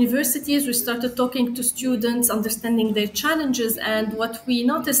went to universities, we started talking to students, understanding their challenges, and what we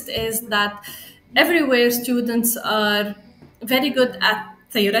noticed is that everywhere students are very good at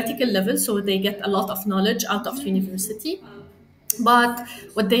theoretical level, so they get a lot of knowledge out of university. But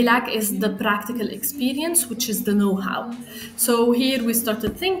what they lack is the practical experience, which is the know-how. So here we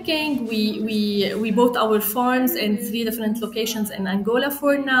started thinking, we bought our farms in 3 different locations in Angola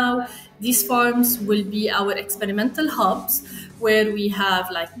for now. These farms will be our experimental hubs, where we have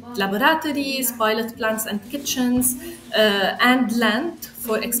like laboratories, pilot plants and kitchens, and land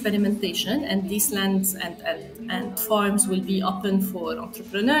for experimentation. And these lands and farms will be open for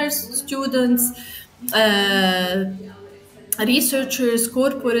entrepreneurs, students, researchers,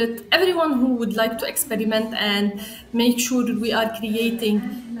 corporate, everyone who would like to experiment and make sure that we are creating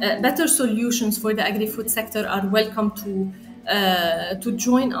better solutions for the agri-food sector are welcome to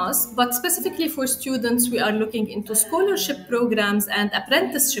join us. But specifically for students, we are looking into scholarship programs and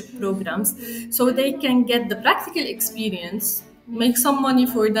apprenticeship programs, so they can get the practical experience, make some money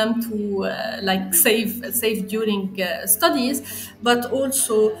for them to like save during studies, but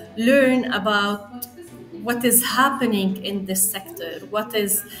also learn about what is happening in this sector, what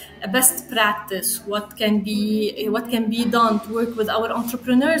is a best practice, what can be done to work with our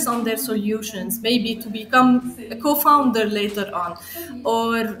entrepreneurs on their solutions, maybe to become a co-founder later on,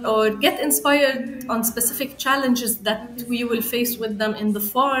 or get inspired on specific challenges that we will face with them in the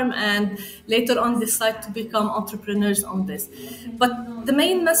farm, and later on decide to become entrepreneurs on this. But the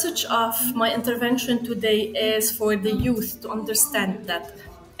main message of my intervention today is for the youth to understand that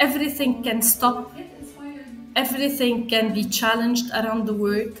everything can stop, everything can be challenged around the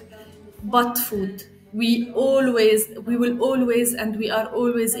world, but food. We will always, and we are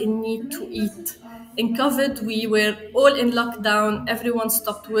always in need to eat. In COVID, we were all in lockdown, everyone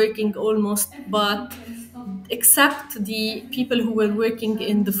stopped working almost, but except the people who were working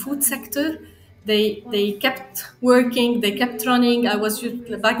in the food sector, they kept working, they kept running. I was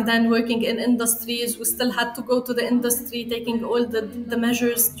back then working in industries. We still had to go to the industry, taking all the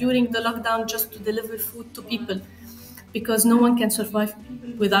measures during the lockdown just to deliver food to people, because no one can survive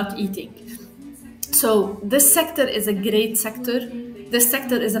without eating. So this sector is a great sector. This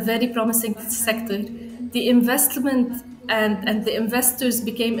sector is a very promising sector. The investment and the investors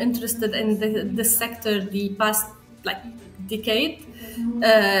became interested in this sector the past decade,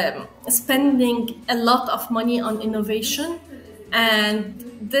 spending a lot of money on innovation, and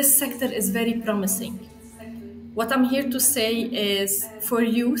this sector is very promising. What I'm here to say is, for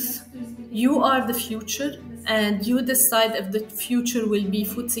youth, you are the future, and you decide if the future will be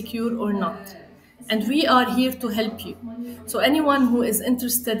food secure or not. And we are here to help you. So anyone who is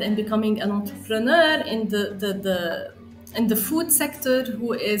interested in becoming an entrepreneur in the food sector,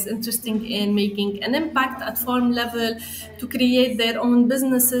 who is interested in making an impact at farm level, to create their own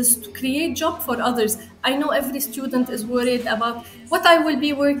businesses, to create job for others. I know every student is worried about what I will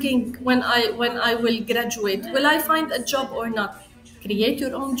be working when I will graduate. Will I find a job or not? Create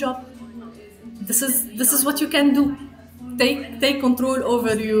your own job. This is what you can do. Take control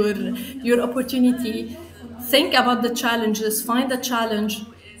over your opportunity. Think about the challenges, find a challenge,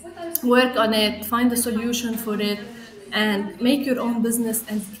 work on it, find a solution for it, and make your own business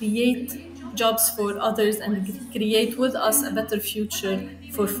and create jobs for others and create with us a better future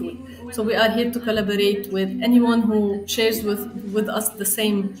for food. So we are here to collaborate with anyone who shares with us the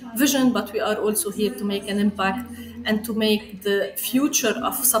same vision, but we are also here to make an impact and to make the future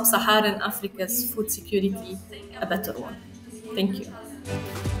of sub-Saharan Africa's food security a better one. Thank you.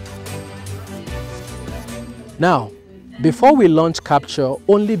 Now, before we launched Capture,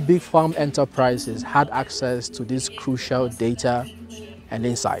 only big farm enterprises had access to these crucial data and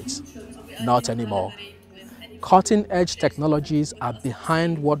insights. Not anymore. Cutting-edge technologies are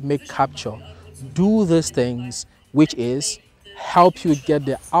behind what make Capture do these things which is help you get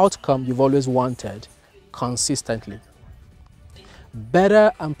the outcome you've always wanted consistently.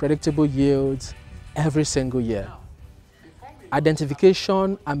 Better and predictable yields every single year.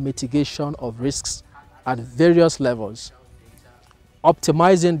 Identification and mitigation of risks at various levels.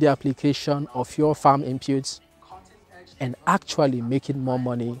 Optimizing the application of your farm inputs and actually making more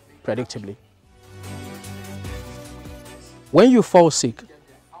money predictably. When you fall sick,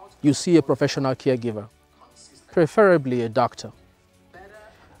 you see a professional caregiver, preferably a doctor.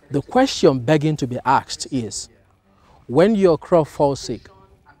 The question begging to be asked is, when your crop falls sick,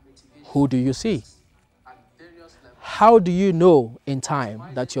 who do you see? How do you know in time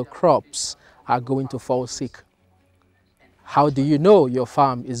that your crops are going to fall sick? How do you know your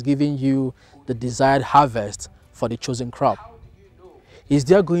farm is giving you the desired harvest for the chosen crop? Is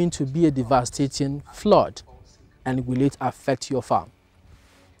there going to be a devastating flood, and will it affect your farm?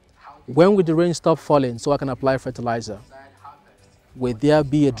 When will the rain stop falling so I can apply fertilizer? Will there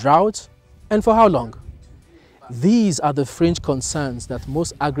be a drought, and for how long? These are the fringe concerns that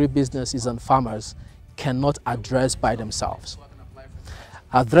most agribusinesses and farmers cannot address by themselves.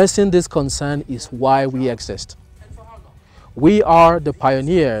 Addressing this concern is why we exist. We are the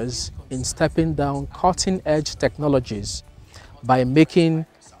pioneers in stepping down cutting-edge technologies by making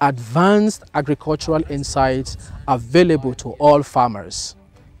advanced agricultural insights available to all farmers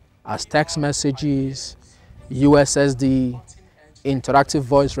as text messages, USSD, interactive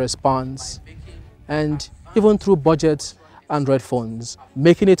voice response, and even through budget Android phones,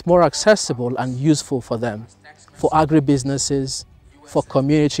 making it more accessible and useful for them, for agribusinesses, for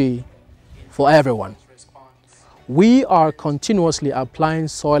community, for everyone. We are continuously applying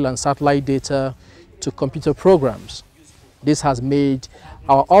soil and satellite data to computer programs. This has made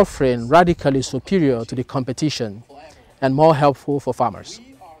our offering radically superior to the competition and more helpful for farmers.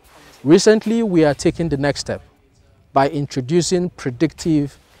 Recently, we are taking the next step by introducing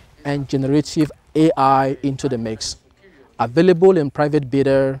predictive and generative AI into the mix, available in private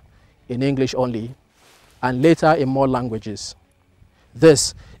beta in English only, and later in more languages.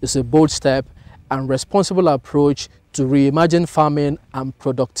 This is a bold step and responsible approach to reimagine farming and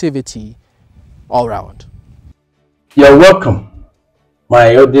productivity all round. You're welcome,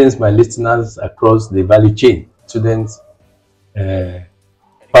 my audience, my listeners across the value chain, students,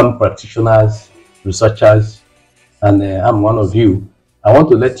 farm practitioners, researchers, and I'm one of you. I want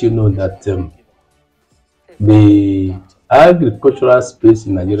to let you know that the agricultural space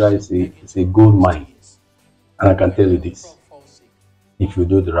in Nigeria is a gold mine, and I can tell you this, if you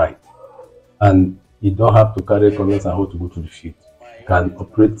do the right. And you don't have to carry conveyors and how to go to the field. You can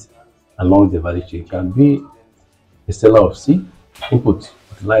operate along the value chain. You can be a seller of seed, input,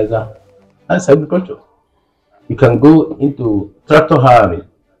 fertilizer. That's agriculture. You can go into tractor hiring.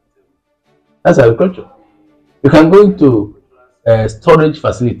 That's agriculture. You can go into storage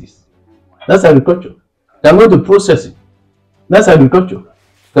facilities. That's agriculture. You can go to processing. That's agriculture.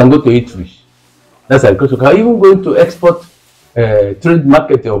 You can go to eateries. That's agriculture. You can even go into export trade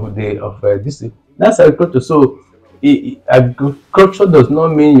market of this. That's agriculture. So agriculture does not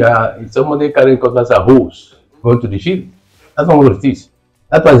mean you are somebody carrying cutlass and hose going to the field. That's not what it is.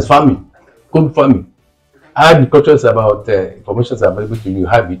 That's why it's farming, good farming. Agriculture is about information is available to you, you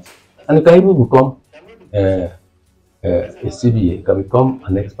have it, and you can even become a CBA. You can become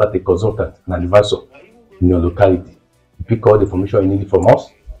an expert, a consultant, an advisor in your locality. You pick all the information you need from us,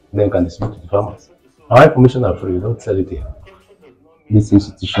 then you can distribute to the farmers. Our information are free, don't sell it here. This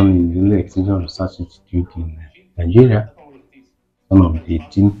institution is the only extension research institute in Nigeria, one of the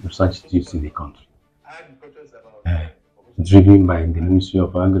 18 research institutes in the country, driven by the Ministry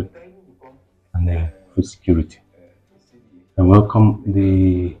of Agri and Food Security. I welcome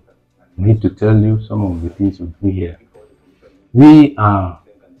the need to tell you some of the things we do here. We are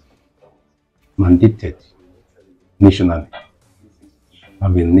mandated nationally,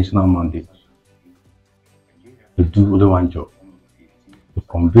 have a national mandate to do only one job: to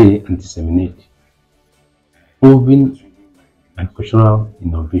convey and disseminate proven agricultural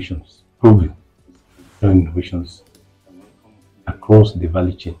innovations, across the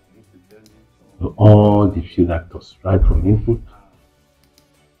value chain to all the field actors, right from input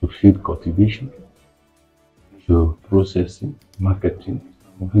to field cultivation to processing, marketing,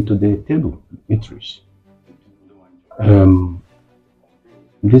 moving to the table, eateries.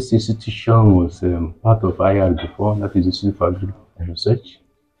 This institution was part of IR before, that is the Institute for Agri Research.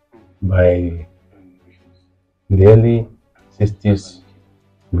 By the early 60s,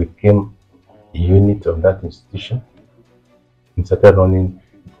 we became a unit of that institution and started running.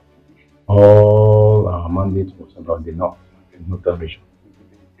 All our mandate was about the northern region.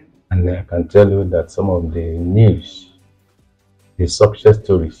 And I can tell you that some of the news, the success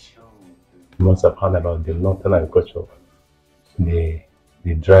stories, you must have heard about the northern agriculture.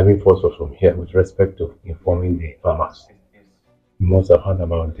 The driving force was from here with respect to informing the farmers. You must have heard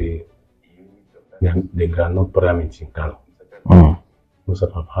about the groundnut pyramid in Kano. You must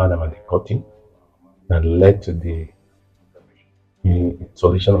have heard about the cotton that led to the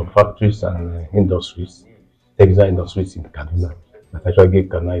installation of factories and industries, textile industries in Kaduna, that actually gave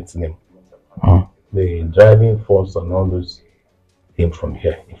Kaduna its name. The driving force and all those came from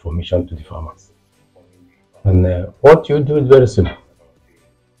here, information to the farmers. And what you do is very simple.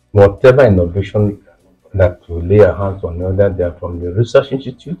 Whatever innovation that we lay our hands on, whether they are from the research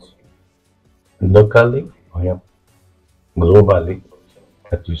institute, locally or globally,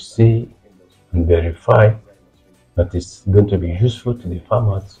 that you see and verify that is going to be useful to the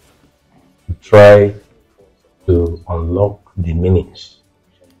farmers, to try to unlock the meanings,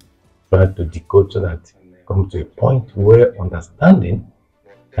 try to decode so that come to a point where understanding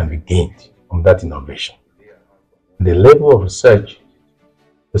can be gained from that innovation. The level of research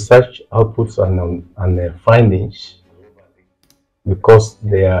outputs and findings, because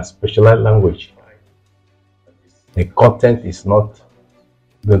they are specialized language, the content is not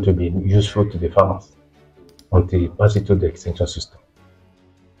going to be useful to the farmers until you pass it to the extension system.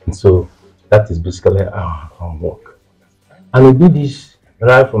 And so that is basically our work. And we do this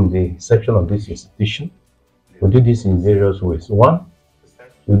right from the inception of this institution. We do this in various ways. One,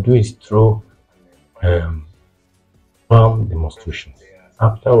 we do it through farm demonstrations.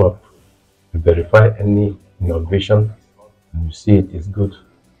 After we verify any innovation and you see it is good,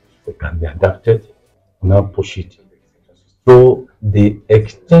 it can be adapted, we now push it. So the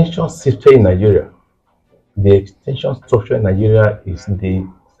extension system in Nigeria, the extension structure in Nigeria is the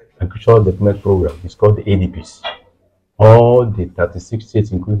Agricultural Development Program. It's called the ADPs. All the 36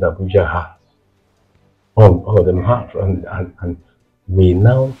 states, including Abuja, have. All of them have. And we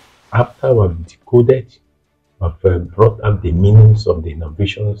now, after we've decoded, we've brought up the meanings of the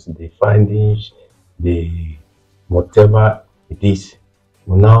innovations, the findings, the whatever it is,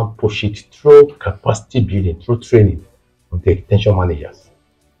 we now push it through capacity building, through training of the extension managers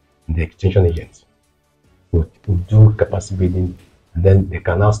and the extension agents. We do capacity building, and then they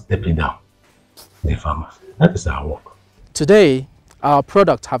can now step it down, the farmers. That is our work. Today, our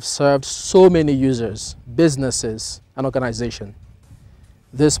products have served so many users, businesses, and organizations.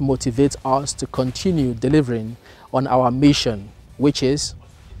 This motivates us to continue delivering on our mission, which is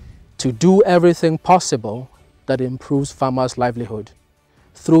to do everything possible that improves farmers' livelihood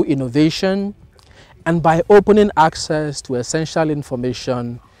through innovation and by opening access to essential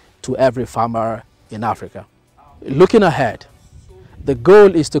information to every farmer in Africa. Looking ahead, the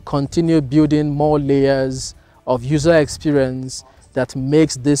goal is to continue building more layers of user experience that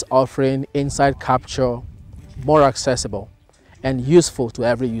makes this offering inside Capture more accessible and useful to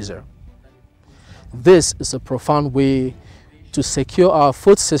every user. This is a profound way to secure our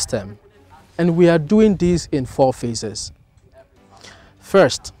food system, and we are doing this in 4 phases.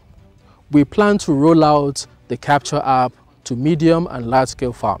 First, we plan to roll out the Capture app to medium and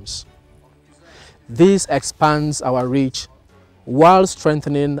large-scale farms. This expands our reach while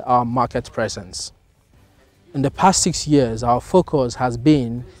strengthening our market presence. In the past 6 years, our focus has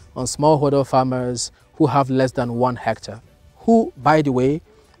been on smallholder farmers who have less than 1 hectare, who, by the way,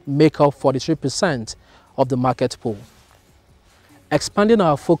 make up 43% of the market pool. Expanding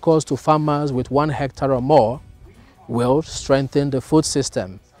our focus to farmers with 1 hectare or more will strengthen the food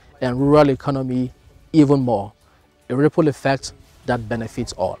system and rural economy even more, a ripple effect that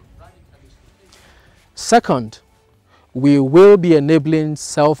benefits all. Second, we will be enabling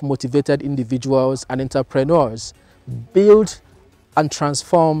self-motivated individuals and entrepreneurs build and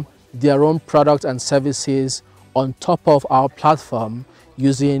transform their own products and services on top of our platform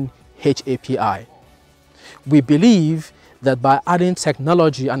using HAPI. We believe that by adding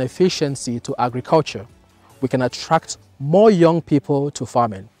technology and efficiency to agriculture, we can attract more young people to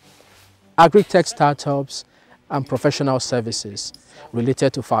farming, agri-tech startups, and professional services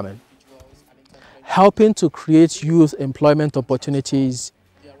related to farming, helping to create youth employment opportunities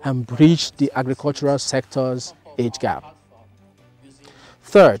and bridge the agricultural sector's age gap.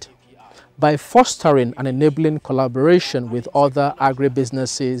 Third, by fostering and enabling collaboration with other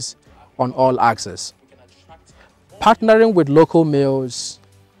agribusinesses on all axes, partnering with local mills,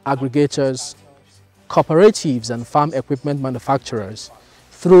 aggregators, cooperatives and farm equipment manufacturers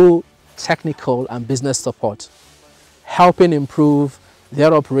through technical and business support, helping improve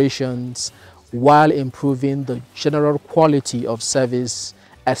their operations while improving the general quality of service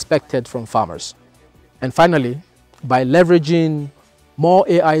expected from farmers. And finally, by leveraging more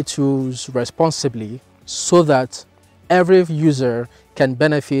AI tools responsibly so that every user can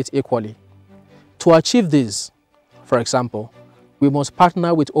benefit equally. To achieve this, for example, we must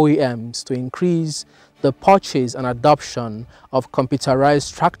partner with OEMs to increase the purchase and adoption of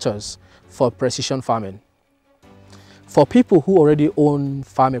computerized tractors for precision farming. For people who already own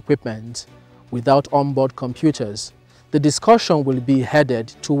farm equipment without onboard computers, the discussion will be headed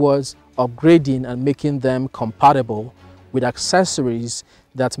towards upgrading and making them compatible with accessories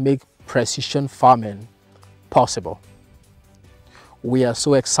that make precision farming possible. We are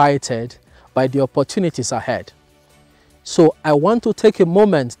so excited by the opportunities ahead. So I want to take a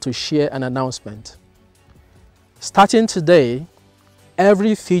moment to share an announcement. Starting today,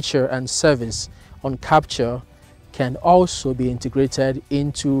 every feature and service on Capture can also be integrated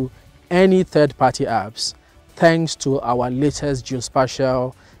into any third-party apps thanks to our latest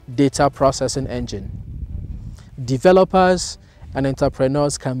geospatial data processing engine. Developers and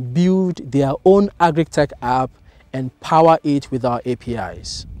entrepreneurs can build their own agri-tech app and power it with our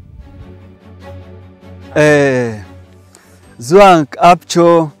APIs. Zuwan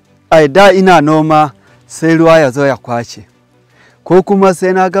Capture, da ina noma sai ruwa ya zo ya kwace, ko kuma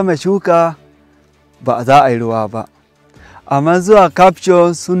sai na gama shuka ba za a yi ruwa ba. Amma zuwa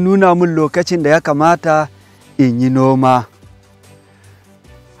Capture sun nuna min lokacin da ya kamata in yi noma.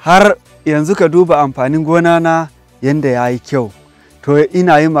 Har yanzu ka duba amfanin gona na yanda ya yi kyau. To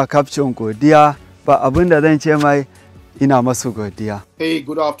ina yi ma Capture godiya, ba abin da zan ce mai ina masu godiya. Hey,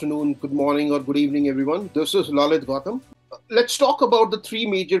 good afternoon, good morning or good evening everyone. This is Lalit Gautam. Let's talk about the three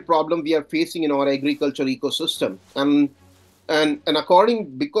major problems we are facing in our agriculture ecosystem. And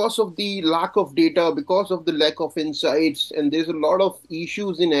because of the lack of data, because of the lack of insights, and there's a lot of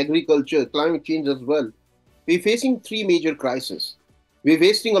issues in agriculture, climate change as well, we're facing three major crises. We're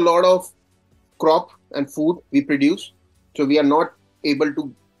wasting a lot of crop and food we produce, so we are not able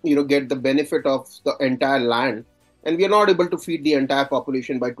to get the benefit of the entire land, and we are not able to feed the entire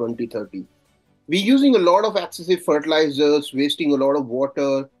population by 2030. We're using a lot of excessive fertilizers, wasting a lot of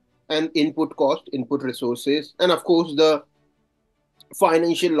water and input resources, and of course the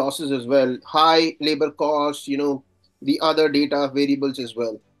financial losses as well, high labor costs, the other data variables as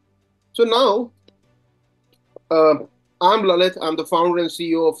well. So now, I'm Lalit. I'm the founder and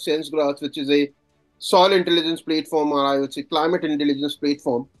CEO of SenseGraph, which is a soil intelligence platform, or I would say climate intelligence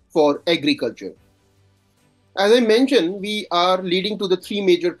platform for agriculture. As I mentioned, we are leading to the three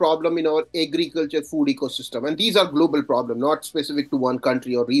major problems in our agriculture food ecosystem. And these are global problems, not specific to one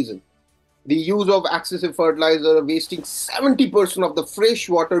country or region. The use of excessive fertilizer, wasting 70% of the fresh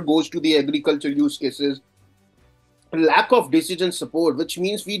water goes to the agriculture use cases. Lack of decision support, which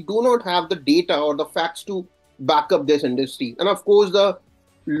means we do not have the data or the facts to back up this industry. And of course, the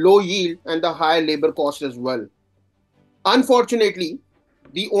low yield and the high labor cost as well. Unfortunately,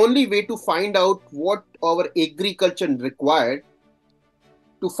 the only way to find out what our agriculture required,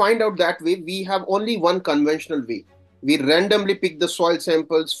 to find out that way, we have only one conventional way. We randomly pick the soil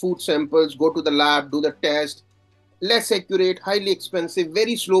samples, food samples, go to the lab, do the test. Less accurate, highly expensive,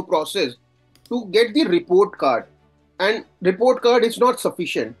 very slow process to get the report card. And report card is not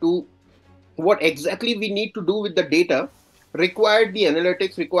sufficient to what exactly we need to do with the data, required the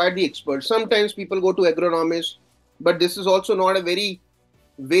analytics, required the experts. Sometimes people go to agronomists, but this is also not a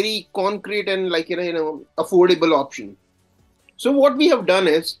very concrete and affordable option. So what we have done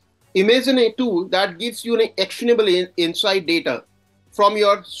is imagine a tool that gives you an actionable insight data from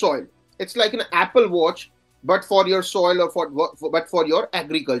your soil. It's like an Apple Watch, but for your soil but for your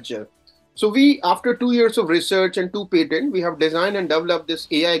agriculture. So we, after 2 years of research and 2 patents, we have designed and developed this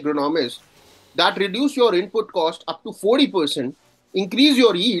AI agronomist that reduce your input cost up to 40%, increase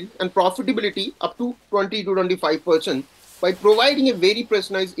your yield and profitability up to 20 to 25% by providing a very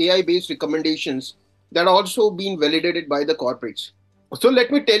precise AI-based recommendations that are also being validated by the corporates. So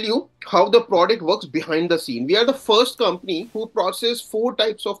let me tell you how the product works behind the scene. We are the first company who process 4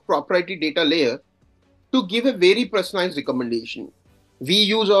 types of proprietary data layer to give a very precise recommendation. We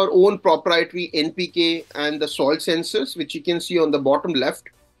use our own proprietary NPK and the soil sensors, which you can see on the bottom left.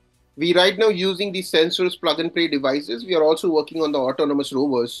 We right now using the sensors plug-and-play devices. We are also working on the autonomous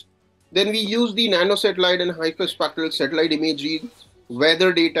rovers. Then we use the nanosatellite and hyperspectral satellite imagery,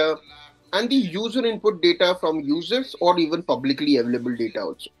 weather data, and the user input data from users or even publicly available data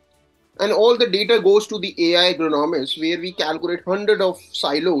also. And all the data goes to the AI agronomist, where we calculate 100 of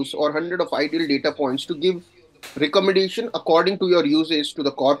silos or 100 of ideal data points to give recommendation according to your usage to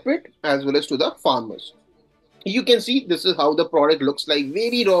the corporate as well as to the farmers. You can see this is how the product looks like.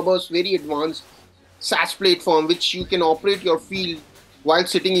 Very robust, very advanced SaaS platform, which you can operate your field while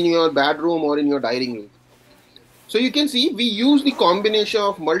sitting in your bedroom or in your dining room. So you can see we use the combination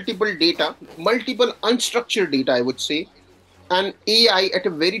of multiple data, multiple unstructured data, I would say, and AI at a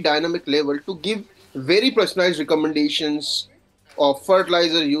very dynamic level to give very personalized recommendations of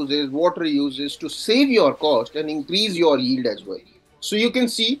fertilizer uses, water uses to save your cost and increase your yield as well. So you can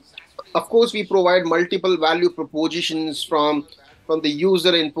see, of course, we provide multiple value propositions from the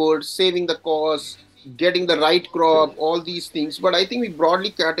user input, saving the cost, getting the right crop, all these things. But I think we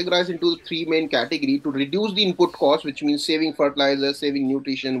broadly categorize into the three main category to reduce the input cost, which means saving fertilizer, saving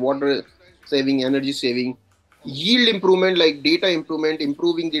nutrition, water saving, energy saving, yield improvement like data improvement,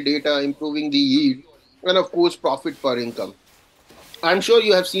 improving the data, improving the yield, and of course profit per income. I'm sure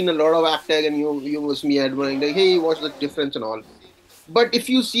you have seen a lot of AgTech and you was me admiring like, hey, what's the difference and all. But if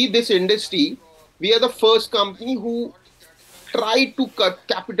you see this industry, we are the first company who tried to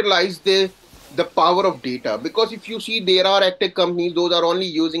capitalize the power of data. Because if you see, there are AgTech companies, those are only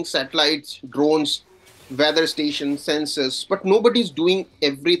using satellites, drones, weather stations, sensors, but nobody's doing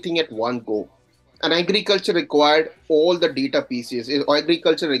everything at one go. And agriculture required all the data pieces.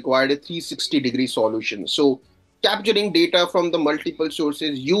 Agriculture required a 360-degree solution. So capturing data from the multiple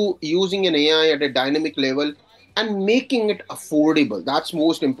sources, you using an AI at a dynamic level and making it affordable. That's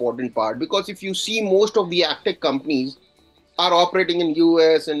most important part. Because if you see, most of the AgTech companies are operating in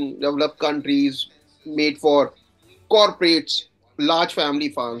US and developed countries, made for corporates, large family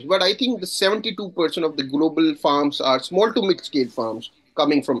farms. But I think the 72% of the global farms are small to mid-scale farms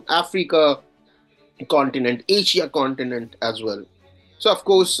coming from Africa continent, Asia continent as well. So of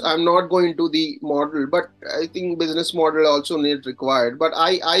course, I'm not going to the model, but I think business model also needs required. But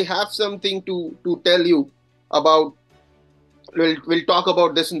I have something to tell you about. We'll talk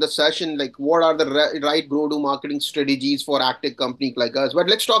about this in the session, like what are the right go-to marketing strategies for AgTech companies like us. But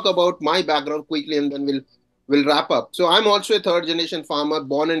let's talk about my background quickly, and then we'll wrap up. So I'm also a third generation farmer,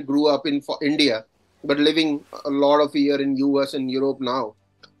 born and grew up in India, but living a lot of year in US and Europe now.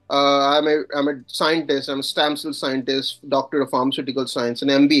 I'm a scientist. I'm a stem cell scientist, doctor of pharmaceutical science, an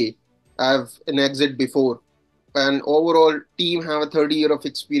MBA. I have an exit before, and overall team have a 30 year of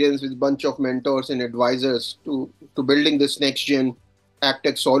experience with a bunch of mentors and advisors to building this next gen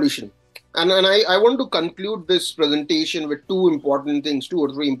AgTech solution. And I want to conclude this presentation with two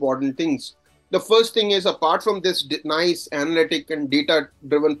or three important things. The first thing is, apart from this nice analytic and data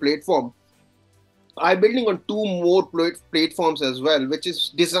driven platform, I'm building on two more platforms as well, which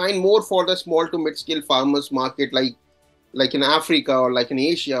is designed more for the small to mid-scale farmers market, like in Africa or like in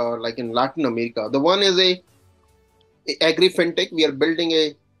Asia or like in Latin America. The one is a agri-fintech. We are building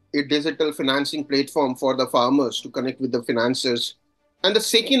a digital financing platform for the farmers to connect with the financiers. And the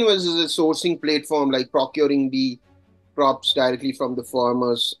second was is a sourcing platform, like procuring the crops directly from the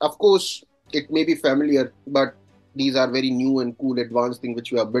farmers. Of course, it may be familiar, but these are very new and cool advanced things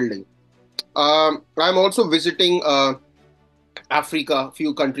which we are building. I'm also visiting Africa, a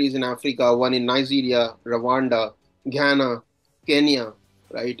few countries in Africa, one in Nigeria, Rwanda, Ghana, Kenya,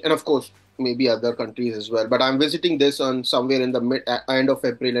 right? And of course, maybe other countries as well. But I'm visiting this on somewhere in the end of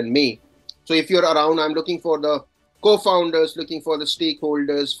April and May. So if you're around, I'm looking for the co-founders, looking for the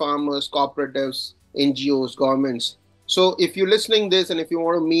stakeholders, farmers, cooperatives, NGOs, governments. So if you're listening this and if you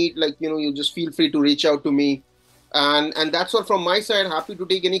want to meet, you just feel free to reach out to me. And that's all from my side. Happy to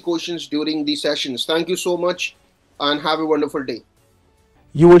take any questions during these sessions. Thank you so much and have a wonderful day.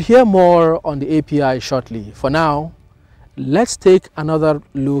 You will hear more on the API shortly. For now, let's take another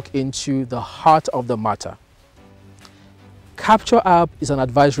look into the heart of the matter. Capture App is an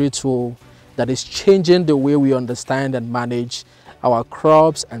advisory tool that is changing the way we understand and manage our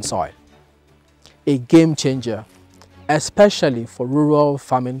crops and soil. A game changer, especially for rural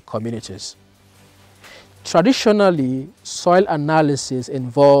farming communities. Traditionally, soil analysis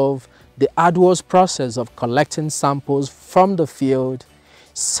involved the arduous process of collecting samples from the field,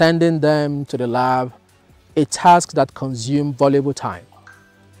 sending them to the lab, a task that consumed valuable time.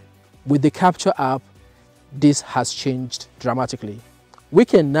 With the Capture App, this has changed dramatically. We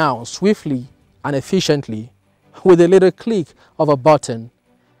can now swiftly and efficiently, with a little click of a button,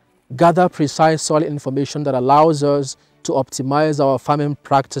 gather precise soil information that allows us to optimize our farming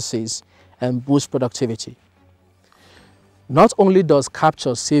practices and boost productivity. Not only does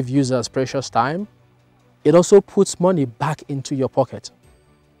Capture save users precious time, it also puts money back into your pocket.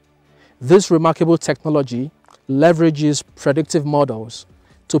 This remarkable technology leverages predictive models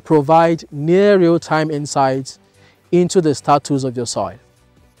to provide near real-time insights into the status of your soil.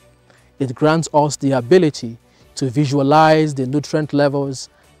 It grants us the ability to visualize the nutrient levels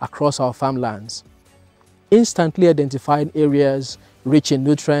across our farmlands, instantly identifying areas rich in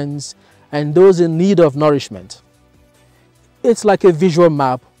nutrients and those in need of nourishment. It's like a visual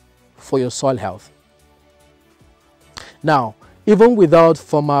map for your soil health. Now, even without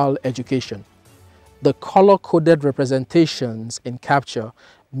formal education, the color-coded representations in Capture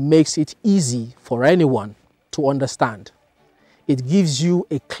makes it easy for anyone to understand. It gives you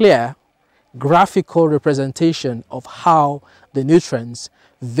a clear graphical representation of how the nutrients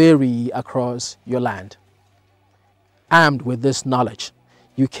vary across your land. Armed with this knowledge,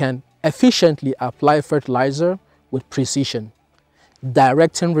 you can efficiently apply fertilizer with precision,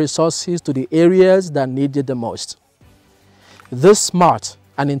 directing resources to the areas that need it the most. This smart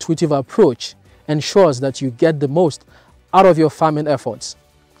and intuitive approach ensures that you get the most out of your farming efforts,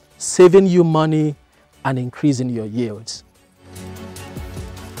 saving you money and increasing your yields.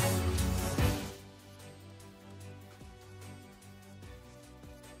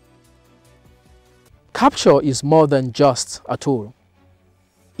 Capture is more than just a tool.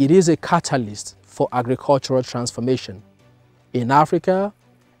 It is a catalyst for agricultural transformation in Africa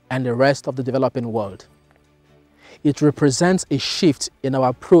and the rest of the developing world. It represents a shift in our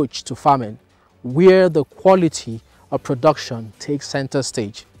approach to farming, where the quality of production takes center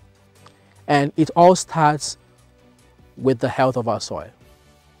stage. And it all starts with the health of our soil.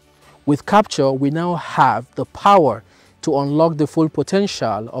 With Capture, we now have the power to unlock the full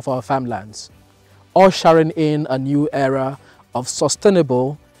potential of our farmlands, ushering in a new era of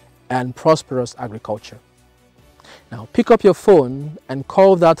sustainable and prosperous agriculture. Now pick up your phone and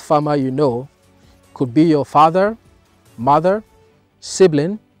call that farmer you know. Could be your father, mother,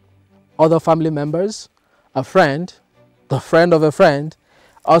 sibling, other family members, a friend, the friend of a friend,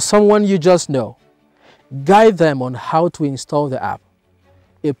 or someone you just know. Guide them on how to install the app.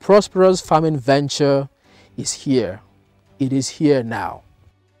 A prosperous farming venture is here. It is here now.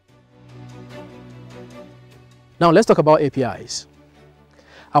 Now let's talk about APIs.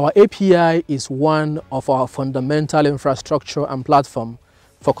 Our API is one of our fundamental infrastructure and platform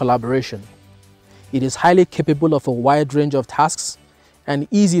for collaboration. It is highly capable of a wide range of tasks and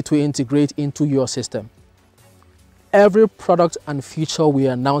easy to integrate into your system. Every product and feature we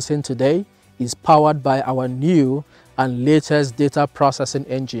are announcing today is powered by our new and latest data processing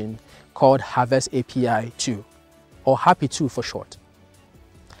engine called Harvest API 2, or Happy 2 for short.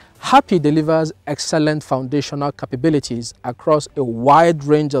 Happy delivers excellent foundational capabilities across a wide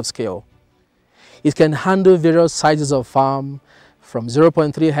range of scale. It can handle various sizes of farm from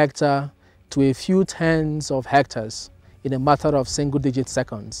 0.3 hectare to a few tens of hectares in a matter of single-digit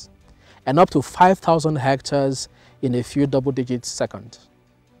seconds, and up to 5,000 hectares in a few double-digit seconds.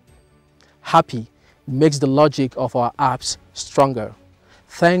 Happy makes the logic of our apps stronger,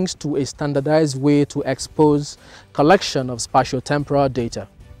 thanks to a standardized way to expose collection of spatiotemporal data.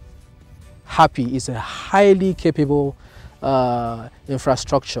 Happy is a highly capable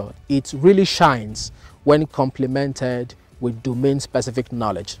infrastructure. It really shines when complemented with domain-specific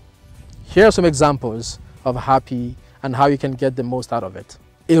knowledge. Here are some examples of Happy and how you can get the most out of it.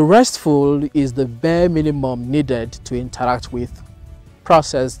 A RESTful is the bare minimum needed to interact with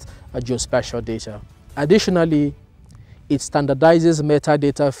processed geospatial data. Additionally, it standardizes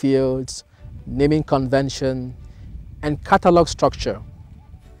metadata fields, naming convention, and catalog structure.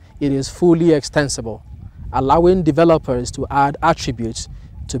 It is fully extensible, allowing developers to add attributes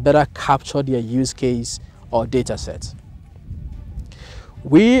to better capture their use case or data set.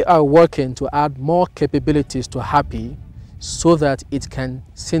 We are working to add more capabilities to Happy so that it can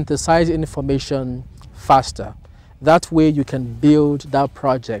synthesize information faster. That way you can build that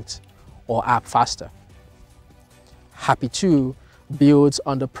project or app faster. Happy 2 builds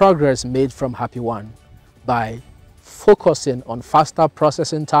on the progress made from Happy 1 by focusing on faster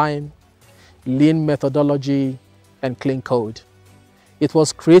processing time, lean methodology, and clean code. It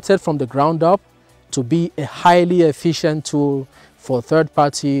was created from the ground up to be a highly efficient tool for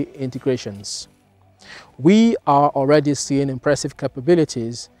third-party integrations. We are already seeing impressive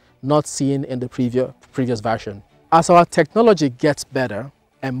capabilities not seen in the previous version. As our technology gets better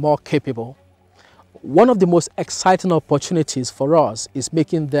and more capable, one of the most exciting opportunities for us is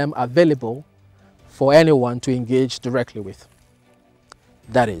making them available for anyone to engage directly with.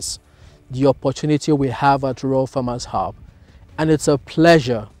 That is the opportunity we have at Rural Farmers Hub, and it's a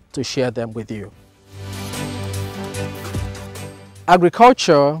pleasure to share them with you.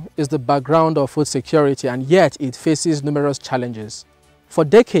 Agriculture is the background of food security, and yet it faces numerous challenges. For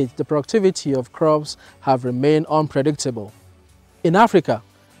decades, the productivity of crops have remained unpredictable. In Africa,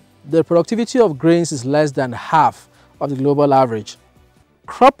 the productivity of grains is less than half of the global average.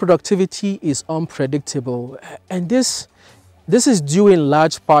 Crop productivity is unpredictable, and this is due in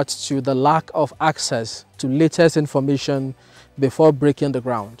large part to the lack of access to latest information before breaking the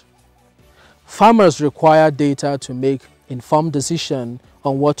ground. Farmers require data to make informed decisions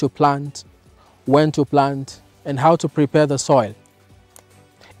on what to plant, when to plant, and how to prepare the soil.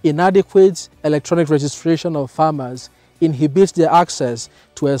 Inadequate electronic registration of farmers inhibits their access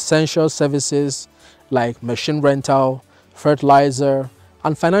to essential services like machine rental, fertilizer,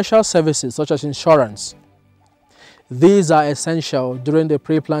 and financial services such as insurance. These are essential during the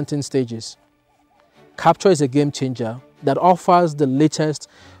pre-planting stages. Capture is a game changer that offers the latest,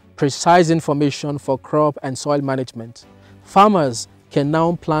 precise information for crop and soil management. Farmers can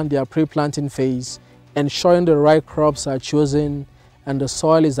now plan their pre-planting phase, ensuring the right crops are chosen and the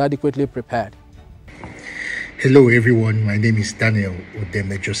soil is adequately prepared. Hello everyone, my name is Daniel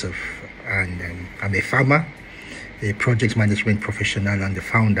Odeme Joseph, and I'm a farmer, a project management professional, and the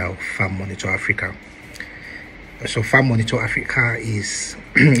founder of Farm Monitor Africa. So Farm Monitor Africa is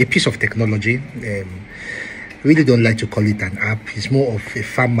a piece of technology. Really don't like to call it an app. It's more of a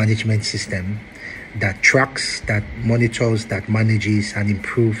farm management system that tracks, that monitors, that manages and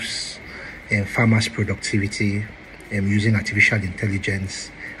improves farmers' productivity using artificial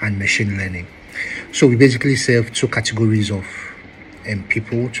intelligence and machine learning. So we basically serve two categories of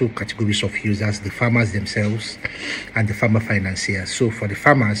people, two categories of users: the farmers themselves and the farmer financiers. So for the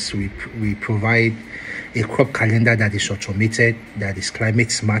farmers, we provide a crop calendar that is automated, that is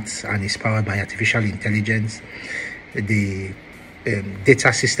climate smart, and is powered by artificial intelligence. The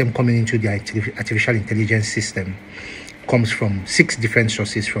data system coming into the artificial intelligence system comes from 6 different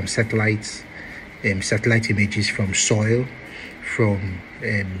sources: from satellites, satellite images, from soil, from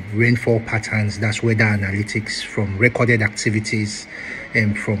rainfall patterns, that's weather analytics, from recorded activities,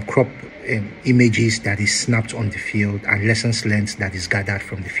 from crop images that is snapped on the field, and lessons learned that is gathered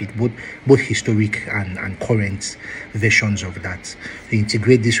from the field, both historic and current versions of that. We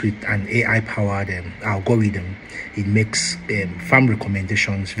integrate this with an AI-powered algorithm. It makes farm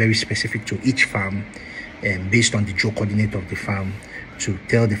recommendations very specific to each farm based on the geo coordinate of the farm, to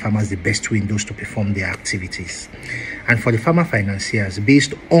tell the farmers the best windows to perform their activities. And for the farmer financiers,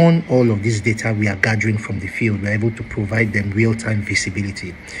 based on all of this data we are gathering from the field, we're able to provide them real-time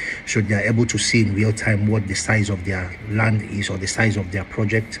visibility. So they are able to see in real time what the size of their land is, or the size of their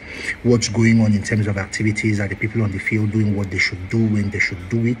project, what's going on in terms of activities, are the people on the field doing what they should do when they should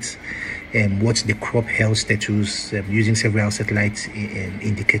do it, what's the crop health status, using several satellite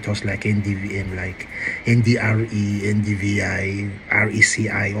indicators like NDVM, like NDRE, NDVI,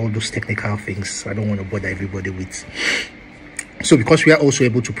 RECI, all those technical things I don't want to bother everybody with. So because we are also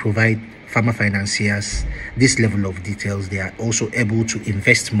able to provide farmer financiers this level of details, they are also able to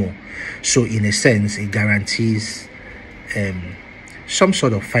invest more. So in a sense, it guarantees some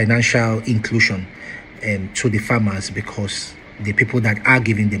sort of financial inclusion to the farmers, because the people that are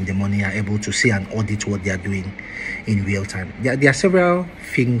giving them the money are able to see and audit what they are doing in real time. There are several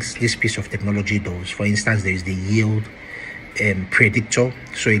things this piece of technology does. For instance, there is the yield predictor.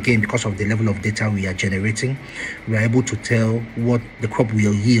 So again, because of the level of data we are generating, we are able to tell what the crop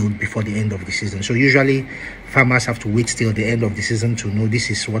will yield before the end of the season. So usually farmers have to wait till the end of the season to know this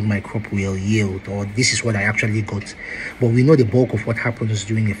is what my crop will yield, or this is what I actually got. But we know the bulk of what happens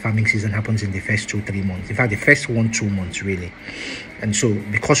during a farming season happens in the first 2-3 months. In fact, the first 1-2 months really. And so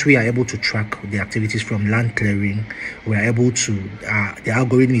because we are able to track the activities from land clearing, we are able to, the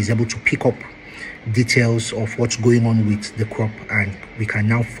algorithm is able to pick up details of what's going on with the crop, and we can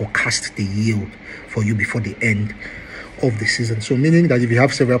now forecast the yield for you before the end of the season. So meaning that if you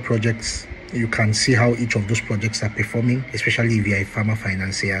have several projects, you can see how each of those projects are performing, especially if you are a farmer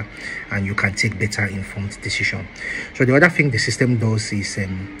financier, and you can take better informed decision. So the other thing the system does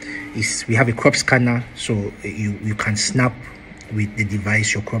is we have a crop scanner, so you can snap with the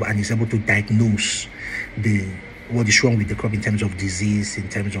device your crop, and it's able to diagnose what is wrong with the crop in terms of disease, in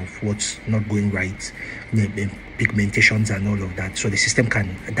terms of what's not going right, the pigmentations and all of that. So the system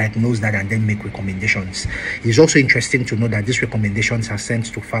can diagnose that and then make recommendations. It's also interesting to know that these recommendations are sent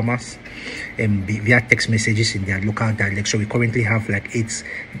to farmers via text messages in their local dialect. So we currently have like 8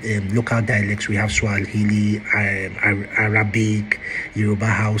 local dialects. We have Swahili, Arabic, Yoruba,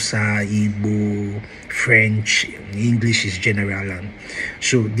 Hausa, Igbo, French, English is general.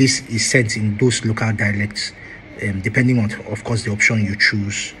 So this is sent in those local dialects, depending on, of course, the option you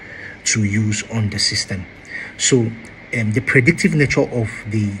choose to use on the system. So the predictive nature of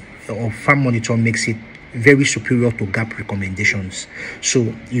Farm Monitor makes it very superior to gap recommendations.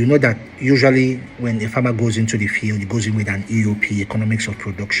 So you know that usually when a farmer goes into the field, he goes in with an EOP, economics of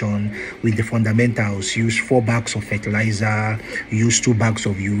production, with the fundamentals: use 4 bags of fertilizer, use 2 bags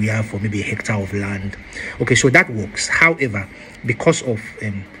of urea for maybe a hectare of land. Okay, so that works. However, because of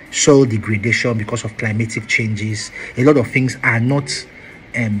soil degradation, because of climatic changes, a lot of things are not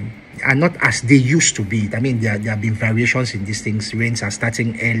are not as they used to be. I mean, there have been variations in these things. Rains are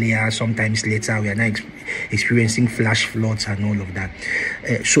starting earlier, sometimes later. We are now experiencing flash floods and all of that.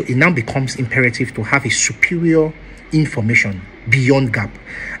 So it now becomes imperative to have a superior information beyond gap,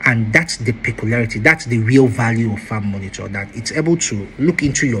 and that's the peculiarity, that's the real value of Farm Monitor, that it's able to look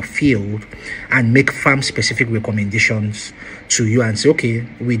into your field and make farm specific recommendations to you and say, okay,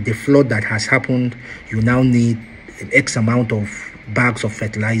 with the flood that has happened, you now need X amount of bags of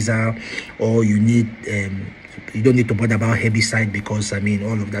fertilizer, or you need you don't need to bother about herbicide because, I mean,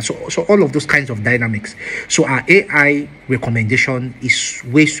 all of that. So all of those kinds of dynamics. So our AI recommendation is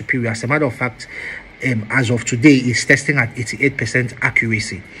way superior. As a matter of fact, as of today, it's testing at 88%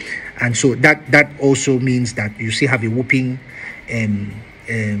 accuracy. And so that also means that you still have a whopping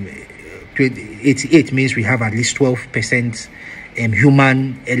 88 means we have at least 12%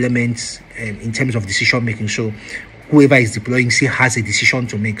 human elements in terms of decision making. So whoever is deploying still has a decision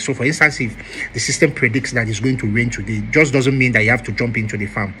to make. So for instance, if the system predicts that it's going to rain today, it just doesn't mean that you have to jump into the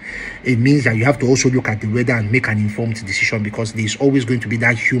farm. It means that you have to also look at the weather and make an informed decision, because there's always going to be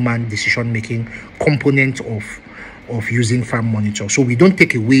that human decision making component of using Farm Monitor. So we don't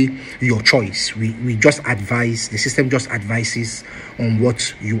take away your choice. We just advise, the system just advises on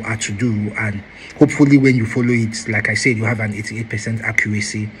what you are to do, and hopefully when you follow it, like I said, you have an 88%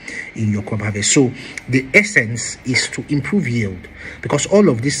 accuracy in your crop harvest. So the essence is to improve yield, because all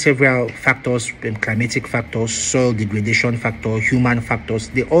of these several factors, climatic factors, soil degradation factor, human factors,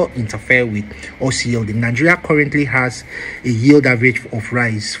 they all interfere with us yielding. Nigeria currently has a yield average of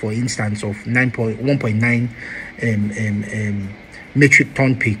rice, for instance, of 1.9 metric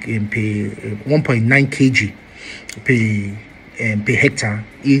ton per 1.9 kg per hectare,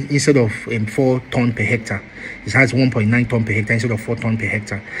 instead of 4 ton per hectare. It has 1.9 ton per hectare instead of 4 ton per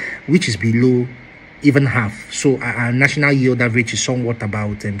hectare, which is below even half. So our national yield average is somewhat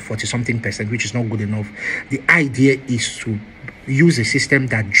about 40 something percent, which is not good enough. The idea is to use a system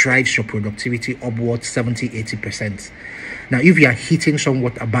that drives your productivity upwards 70-80%. Now, if you are hitting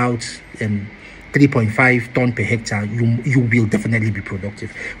somewhat about 3.5 ton per hectare, you will definitely be productive,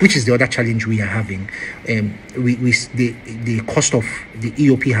 which is the other challenge we are having. The cost of the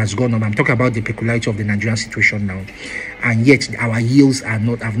EOP has gone up. I'm talking about the peculiarity of the Nigerian situation now, and yet our yields have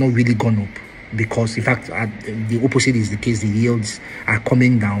not really gone up, because in fact the opposite is the case. The yields are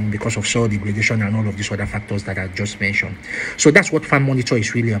coming down because of soil degradation and all of these other factors that I just mentioned. So that's what Farm Monitor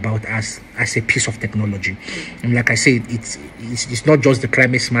is really about as a piece of technology. And like I said, it's not just the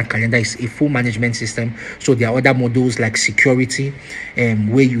climate smart calendar, it's a full management system. So there are other modules like security,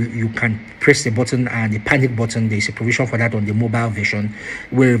 where you can press the button, and the panic button, there's a provision for that on the mobile version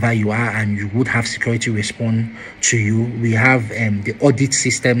wherever you are, and you would have security respond to you. We have the audit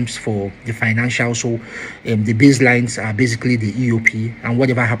systems for the financial. So the baselines are basically the EOP, and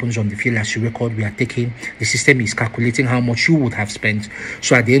whatever happens on the field as you record, we are taking, the system is calculating how much you would have spent.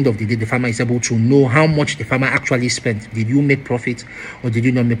 So at the end of the day, the farmer is able to know how much the farmer actually spent. Did you make profit or did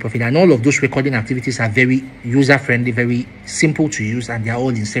you not make profit? And all of those recording activities are very user friendly, very simple to use, and they are all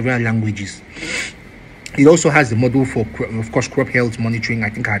in several languages. It also has the model for, of course, crop health monitoring. I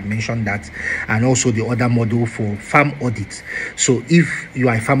think I had mentioned that, and also the other model for farm audit. So if you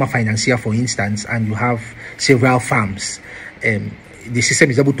are a farmer financier, for instance, and you have several farms, the system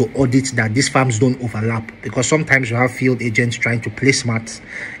is able to audit that these farms don't overlap, because sometimes you have field agents trying to play smart,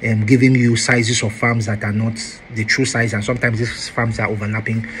 giving you sizes of farms that are not the true size, and sometimes these farms are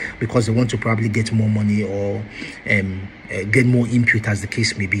overlapping because they want to probably get more money or get more input, as the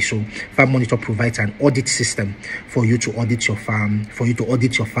case may be. So Farm Monitor provides an audit system for you to audit your farm, for you to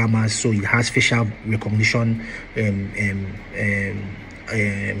audit your farmers. So it has facial recognition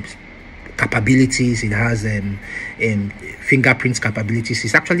capabilities, it has fingerprints capabilities.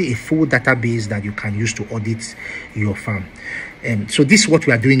 It's actually a full database that you can use to audit your farm. So this is what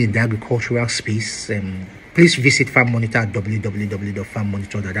we are doing in the agricultural space. Please visit Farm Monitor at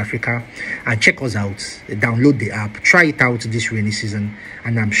www.farmmonitor.africa and check us out. Download the app, try it out this rainy season,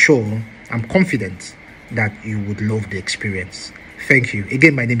 and I'm confident that you would love the experience. Thank you.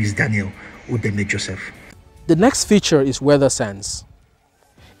 Again, my name is Daniel Udeme Joseph. The next feature is Weather Sense.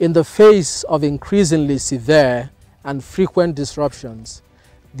 In the face of increasingly severe and frequent disruptions,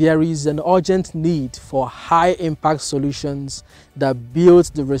 there is an urgent need for high-impact solutions that build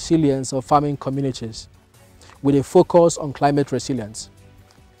the resilience of farming communities, with a focus on climate resilience.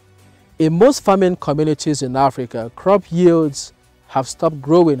 In most farming communities in Africa, crop yields have stopped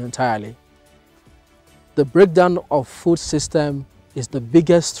growing entirely. The breakdown of food system is the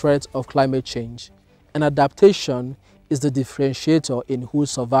biggest threat of climate change, and adaptation is the differentiator in who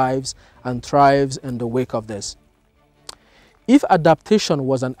survives and thrives in the wake of this. If adaptation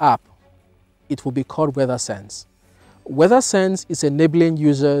was an app, it would be called WeatherSense. WeatherSense is enabling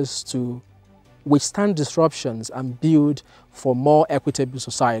users to withstand disruptions and build for more equitable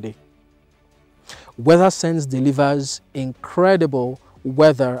society. WeatherSense delivers incredible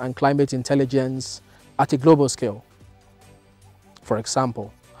weather and climate intelligence at a global scale. For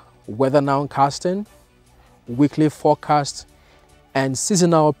example, weather nowcasting, weekly forecast, and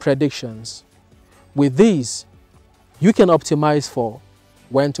seasonal predictions. With these, you can optimize for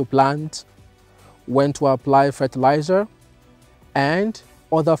when to plant, when to apply fertilizer, and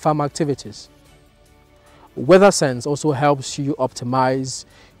other farm activities. WeatherSense also helps you optimize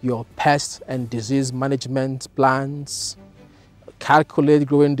your pest and disease management plans, calculate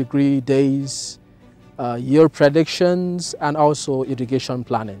growing degree days, yield predictions, and also irrigation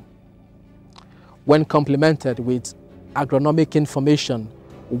planning. When complemented with agronomic information,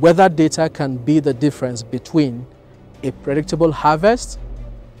 weather data can be the difference between a predictable harvest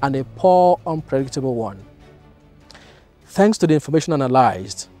and a poor, unpredictable one. Thanks to the information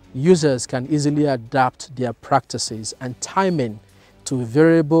analyzed, users can easily adapt their practices and timing to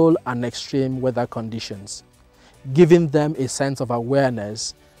variable and extreme weather conditions, giving them a sense of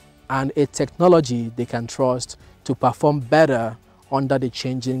awareness and a technology they can trust to perform better under the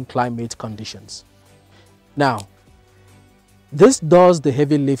changing climate conditions. Now, this does the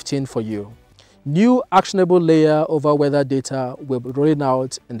heavy lifting for you. New actionable layer over weather data will be rolling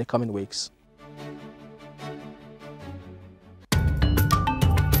out in the coming weeks.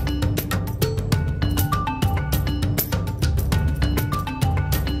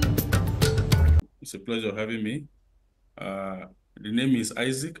 It's a pleasure having me. The name is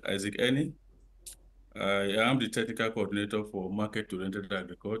Isaac Eni. I am the technical coordinator for market-oriented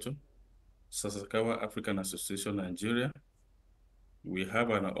agriculture, Sasakawa African Association, Nigeria. We have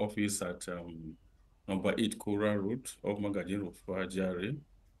an office at number 8 Kora Road of Magajin Rufa GRA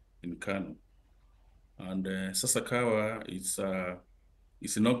in Kano. And Sasakawa is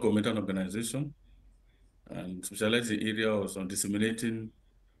a non-governmental organization and specializes in areas on disseminating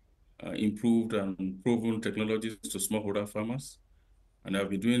improved and proven technologies to smallholder farmers. And I've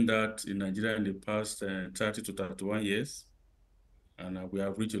been doing that in Nigeria in the past 30 to 31 years. And we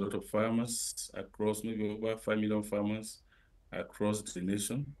have reached a lot of farmers across, maybe over 5 million farmers across the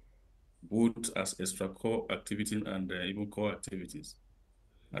nation, both as extra core activity and even core activities.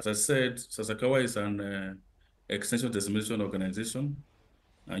 As I said, Sasakawa is an extension dissemination organization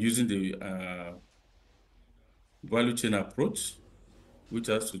using the value chain approach, which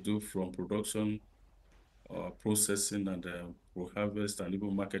has to do from production, processing, and harvest and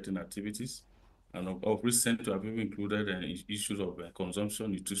even marketing activities. And of recent, we have even included issues of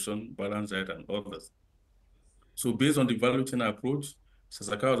consumption, nutrition, balanced diet, and others. So based on the value chain approach,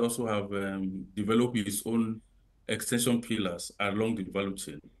 Sasakawa also have developed its own extension pillars along the value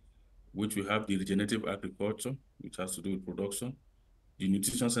chain, which we have the regenerative agriculture, which has to do with production, the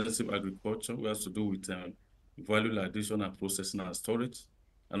nutrition-sensitive agriculture, which has to do with value addition and processing and storage,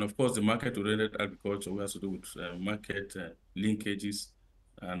 and of course the market-oriented agriculture, which has to do with market linkages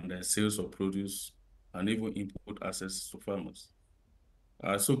and sales of produce and even input access to farmers.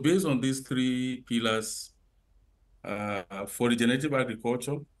 So based on these three pillars, for regenerative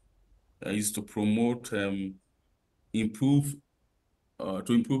agriculture, is to promote, improve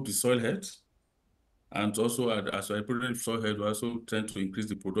the soil health, and also as I improve soil health, we also tend to increase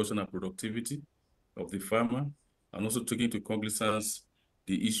the production and productivity of the farmer, and also taking into cognizance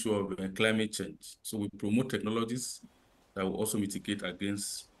the issue of climate change. So we promote technologies that will also mitigate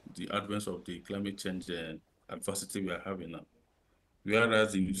against the advance of the climate change adversity we are having now.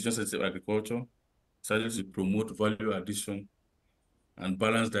 Whereas in nutrition-sensitive agriculture, started to promote value addition and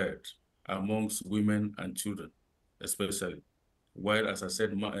balanced diet amongst women and children, especially. While, as I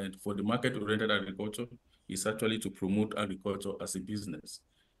said, for the market-oriented agriculture, is actually to promote agriculture as a business,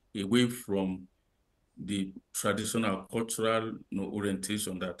 away from the traditional cultural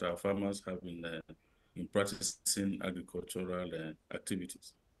orientation that our farmers have in practicing agricultural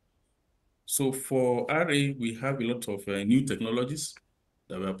activities. So for RA, we have a lot of new technologies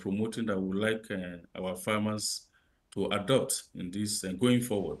that we are promoting that we would like our farmers to adopt in this going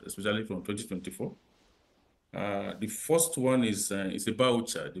forward, especially from 2024. The first one is a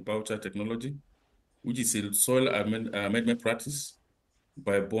biochar, the biochar technology, which is a soil amendment practice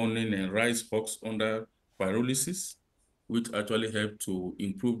by burning rice husk under pyrolysis, which actually help to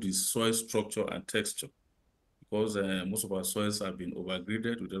improve the soil structure and texture, because most of our soils have been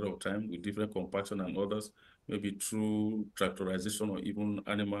overgraded with a lot of time with different compaction and others, maybe through tractorization or even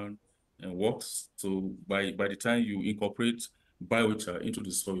animal works. So by the time you incorporate biochar into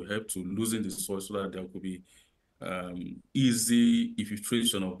the soil, you help to loosen the soil so that there could be easy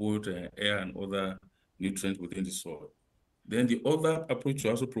infiltration of both air and other nutrients within the soil. Then the other approach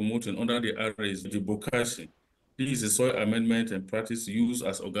we're also promoting under the RA is the bokashi. This is a soil amendment and practice used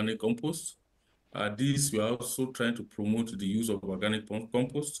as organic compost. This we are also trying to promote the use of organic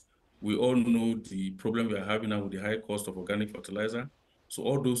compost. We all know the problem we are having now with the high cost of organic fertilizer. So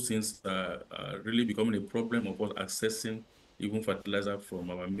all those things are really becoming a problem of us accessing even fertilizer from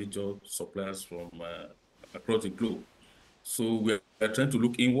our major suppliers from across the globe. So we are trying to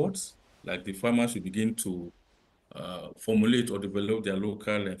look inwards, like the farmers should begin to formulate or develop their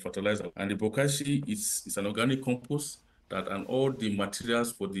local fertilizer. And the bokashi is an organic compost and all the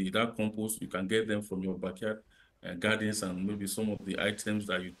materials for that compost, you can get them from your backyard gardens, and maybe some of the items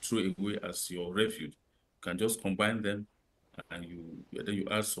that you throw away as your refuge. You can just combine them and then you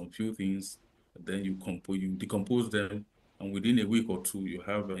add some few things, then you decompose them, and within a week or two, you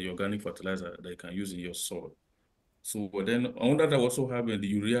have your organic fertilizer that you can use in your soil. So then under that, we also have the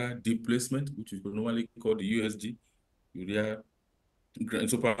urea deep placement, which is normally called the USG, urea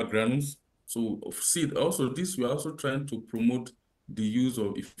super granules. So seed, also this, we are also trying to promote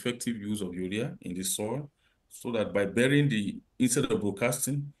the effective use of urea in the soil, so that by burying instead of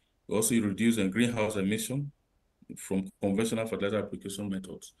broadcasting, we also reduce greenhouse emission from conventional fertilizer application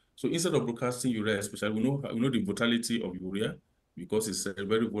methods. So instead of broadcasting urea, especially, we know the volatility of urea, because it's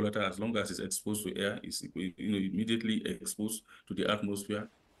very volatile. As long as it's exposed to air, it's immediately exposed to the atmosphere,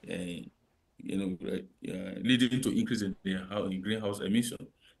 leading to increase in greenhouse emission.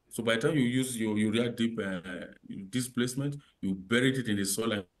 So by the time you use your urea deep displacement, you bury it in the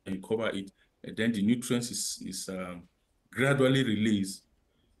soil and you cover it, and then the nutrients is gradually released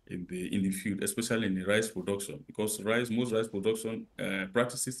in the field, especially in the rice production, because most rice production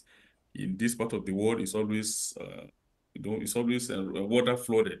practices in this part of the world is always water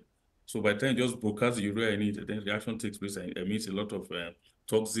flooded. So by the time you just broadcast the urea in it, then reaction takes place and emits a lot of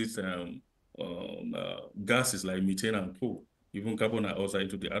toxic gases like methane and coal, even carbon dioxide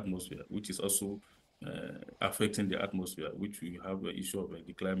into the atmosphere, which is also affecting the atmosphere, which we have an issue of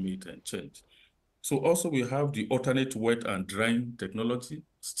the climate and change. So also we have the alternate wet and drying technology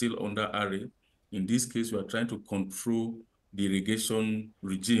still under RA. In this case, we are trying to control the irrigation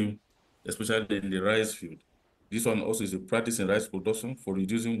regime, especially in the rice field. This one also is a practice in rice production for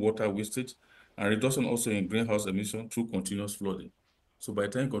reducing water wastage and reduction also in greenhouse emission through continuous flooding. So by the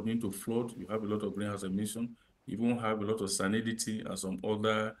time you continue to flood, you have a lot of greenhouse emission, you even have a lot of salinity and some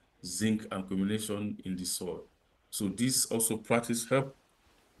other zinc accumulation in the soil. So this also practice help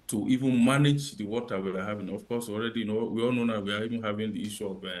to even manage the water we are having. Of course, already, we all know that we are even having the issue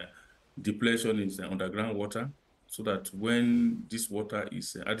of depletion in underground water, so that when this water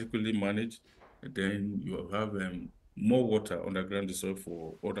is adequately managed, then you have more water underground the soil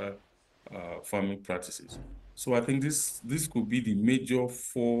for other farming practices. So I think this could be the major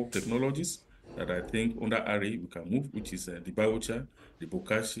 4 technologies that I think under RA we can move, which is the biochar, the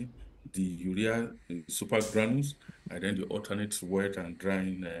bokashi, the urea super granules, and then the alternate wet and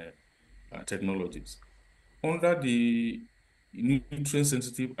drying technologies. Under the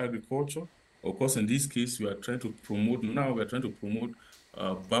nutrient-sensitive agriculture, of course, in this case, we are trying to promote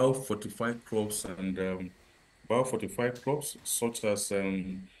biofortified crops and biofortified crops such as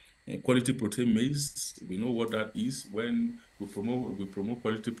quality protein maize. We know what that is. When we promote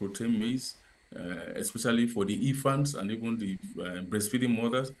quality protein maize, especially for the infants and even the breastfeeding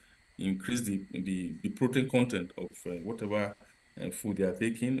mothers, increase the protein content of whatever food they are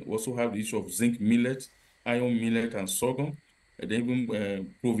taking. We also have the issue of zinc millet, iron millet, and sorghum, and then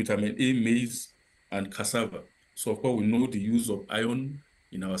even provitamin A maize and cassava. So of course, we know the use of iron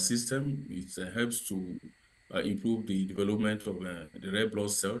in our system. It helps to improve the development of the red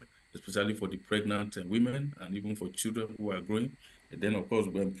blood cell, especially for the pregnant women and even for children who are growing. And then, of course,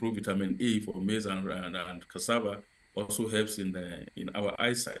 we improve vitamin A for maize and cassava, also helps in our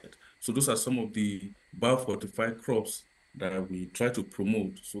eyesight. So those are some of the biofortified crops that we try to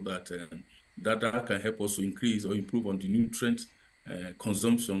promote, so that that can help us to increase or improve on the nutrient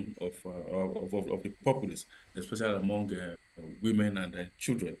consumption of the populace, especially among women and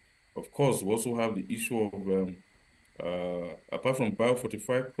children. Of course, we also have the issue of, apart from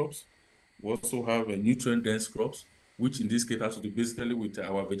biofortified crops, we also have nutrient-dense crops, which in this case has to do basically with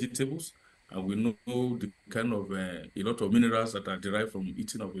our vegetables. And we know the kind of a lot of minerals that are derived from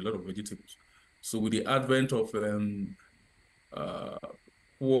eating of a lot of vegetables. So with the advent of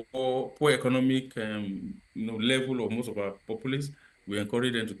poor economic level of most of our populace, we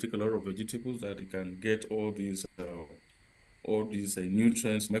encourage them to take a lot of vegetables that they can get all these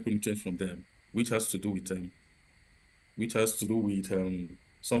nutrients, micronutrients from them, which has to do with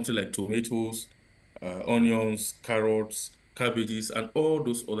something like tomatoes, onions, carrots, cabbages, and all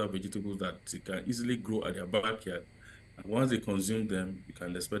those other vegetables that they can easily grow at their backyard. And once they consume them, you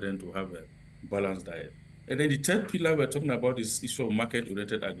can expect them to have a balanced diet. And then the third pillar we're talking about is issue of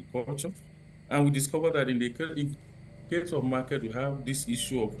market-oriented agriculture. And we discovered that in the case of market, we have this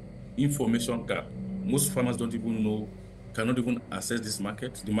issue of information gap. Most farmers don't even know, cannot even access this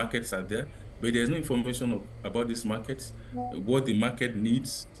market. The markets are there, but there's no information about this market, what the market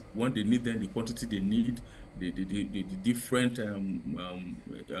needs, when they need them, the quantity they need, the different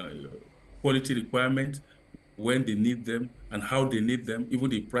quality requirements, when they need them and how they need them, even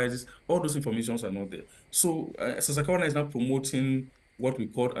the prices, all those informations are not there. So Sasakawana is now promoting what we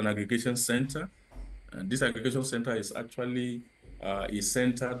call an aggregation center. And this aggregation center is actually a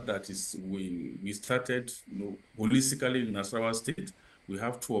center that is, we started holistically in Nasarawa State. We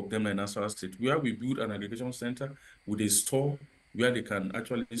have 2 of them in Nasarawa State, where we build an aggregation center with a store where they can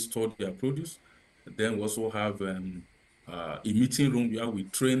actually store their produce. Then we also have a meeting room where we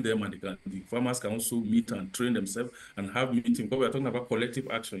train them, and the farmers can also meet and train themselves and have meetings. Because we're talking about collective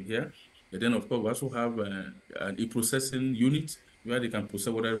action here. And then, of course, we also have a processing unit where they can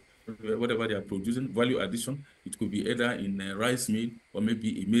process whatever they are producing, value addition. It could be either in a rice mill or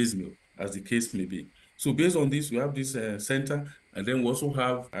maybe a maize mill, as the case may be. So based on this, we have this center, and then we also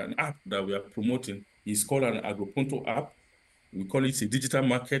have an app that we are promoting. It's called an AgroPonto app. We call it a digital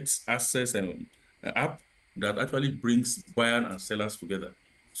market access app that actually brings buyers and sellers together.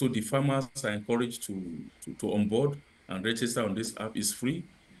 So the farmers are encouraged to onboard and register on this app. It's free.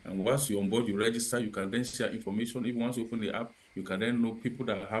 And once you onboard, you register, you can then share information. Even once you open the app, you can then know people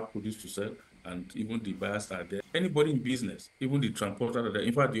that have produce to sell, and even the buyers are there. Anybody in business, even the transporter are there.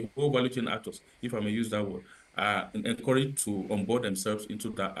 In fact, the whole value chain actors, if I may use that word, are encouraged to onboard themselves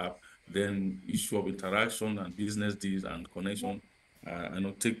into that app. Then issue of interaction and business deals and connection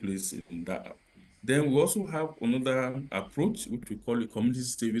take place in that app. Then we also have another approach, which we call it Community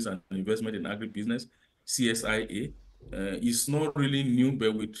Savings and Investment in Agribusiness, CSIA. It's not really new,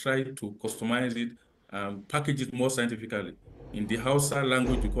 but we try to customize it and package it more scientifically. In the Hausa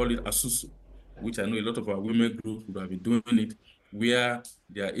language, we call it Asusu, which I know a lot of our women groups would have been doing it, where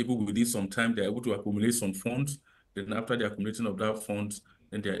they are able, within some time, they are able to accumulate some funds. Then after the accumulating of that funds,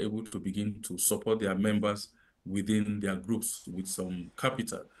 then they are able to begin to support their members within their groups with some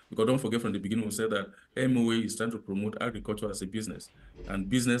capital. Because don't forget, from the beginning, we said that MOA is trying to promote agriculture as a business, and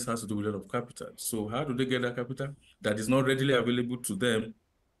business has to do with a lot of capital. So how do they get that capital that is not readily available to them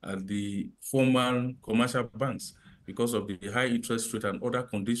at the formal commercial banks because of the high interest rate and other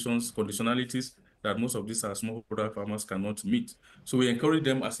conditionalities that most of these smallholder farmers cannot meet? So we encourage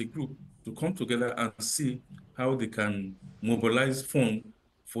them as a group to come together and see how they can mobilize funds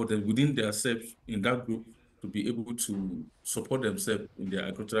for them within themselves in that group to be able to support themselves in their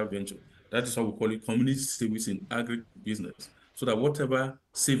agricultural venture. That is how we call it community savings in agribusiness. So that whatever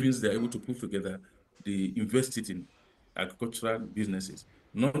savings they're able to put together, they invest it in agricultural businesses,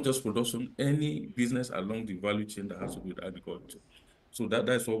 not just production, any business along the value chain that has to do with agriculture. So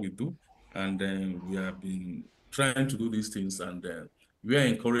that's what we do. And then we have been trying to do these things, and we are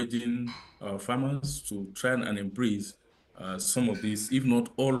encouraging our farmers to try and embrace some of these, if not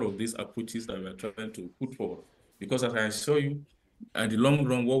all of these approaches that we are trying to put forward. Because as I show you, in the long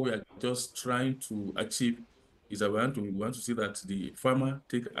run, what we are just trying to achieve is that we want to see that the farmer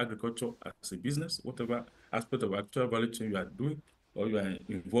take agriculture as a business. Whatever aspect of actual value chain you are doing or you are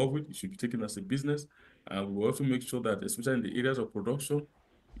involved with, it should be taken as a business. And we will also make sure that, especially in the areas of production,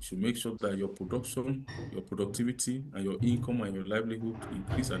 you should make sure that your production, your productivity, and your income and your livelihood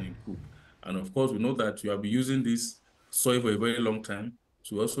increase and improve. And of course, we know that you have been using this soil for a very long time.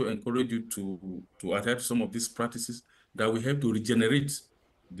 So we also encourage you to adhere to some of these practices that will help to regenerate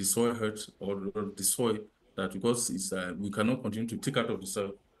the soil health or the soil, that because it's, we cannot continue to take out of the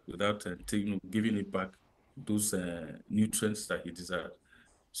soil without giving it back those nutrients that it desires.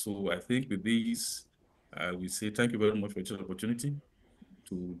 So I think with these, we say thank you very much for the opportunity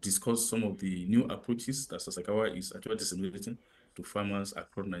to discuss some of the new approaches that Sasakawa is actually disseminating to farmers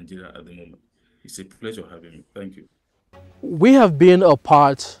across Nigeria at the moment. It's a pleasure having me. Thank you. We have been a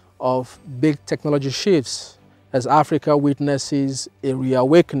part of big technology shifts as Africa witnesses a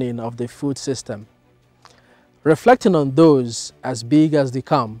reawakening of the food system. Reflecting on those as big as they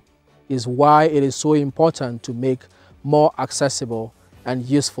come is why it is so important to make more accessible and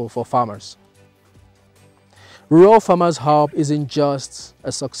useful for farmers. Rural Farmers Hub isn't just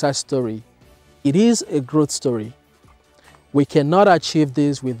a success story, it is a growth story. We cannot achieve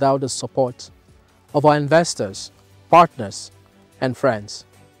this without the support of our investors, partners, and friends.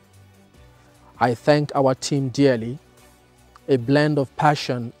 I thank our team dearly, a blend of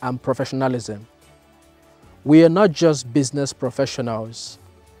passion and professionalism. We are not just business professionals.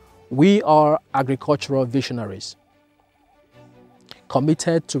 We are agricultural visionaries,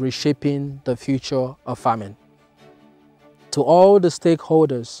 committed to reshaping the future of farming. To all the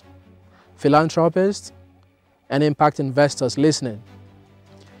stakeholders, philanthropists, and impact investors listening,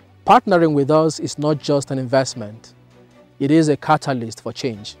 partnering with us is not just an investment, it is a catalyst for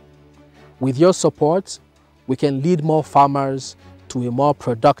change. With your support, we can lead more farmers to a more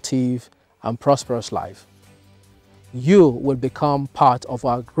productive and prosperous life. You will become part of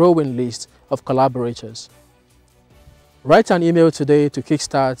our growing list of collaborators. Write an email today to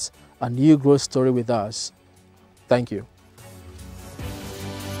kickstart a new growth story with us. Thank you.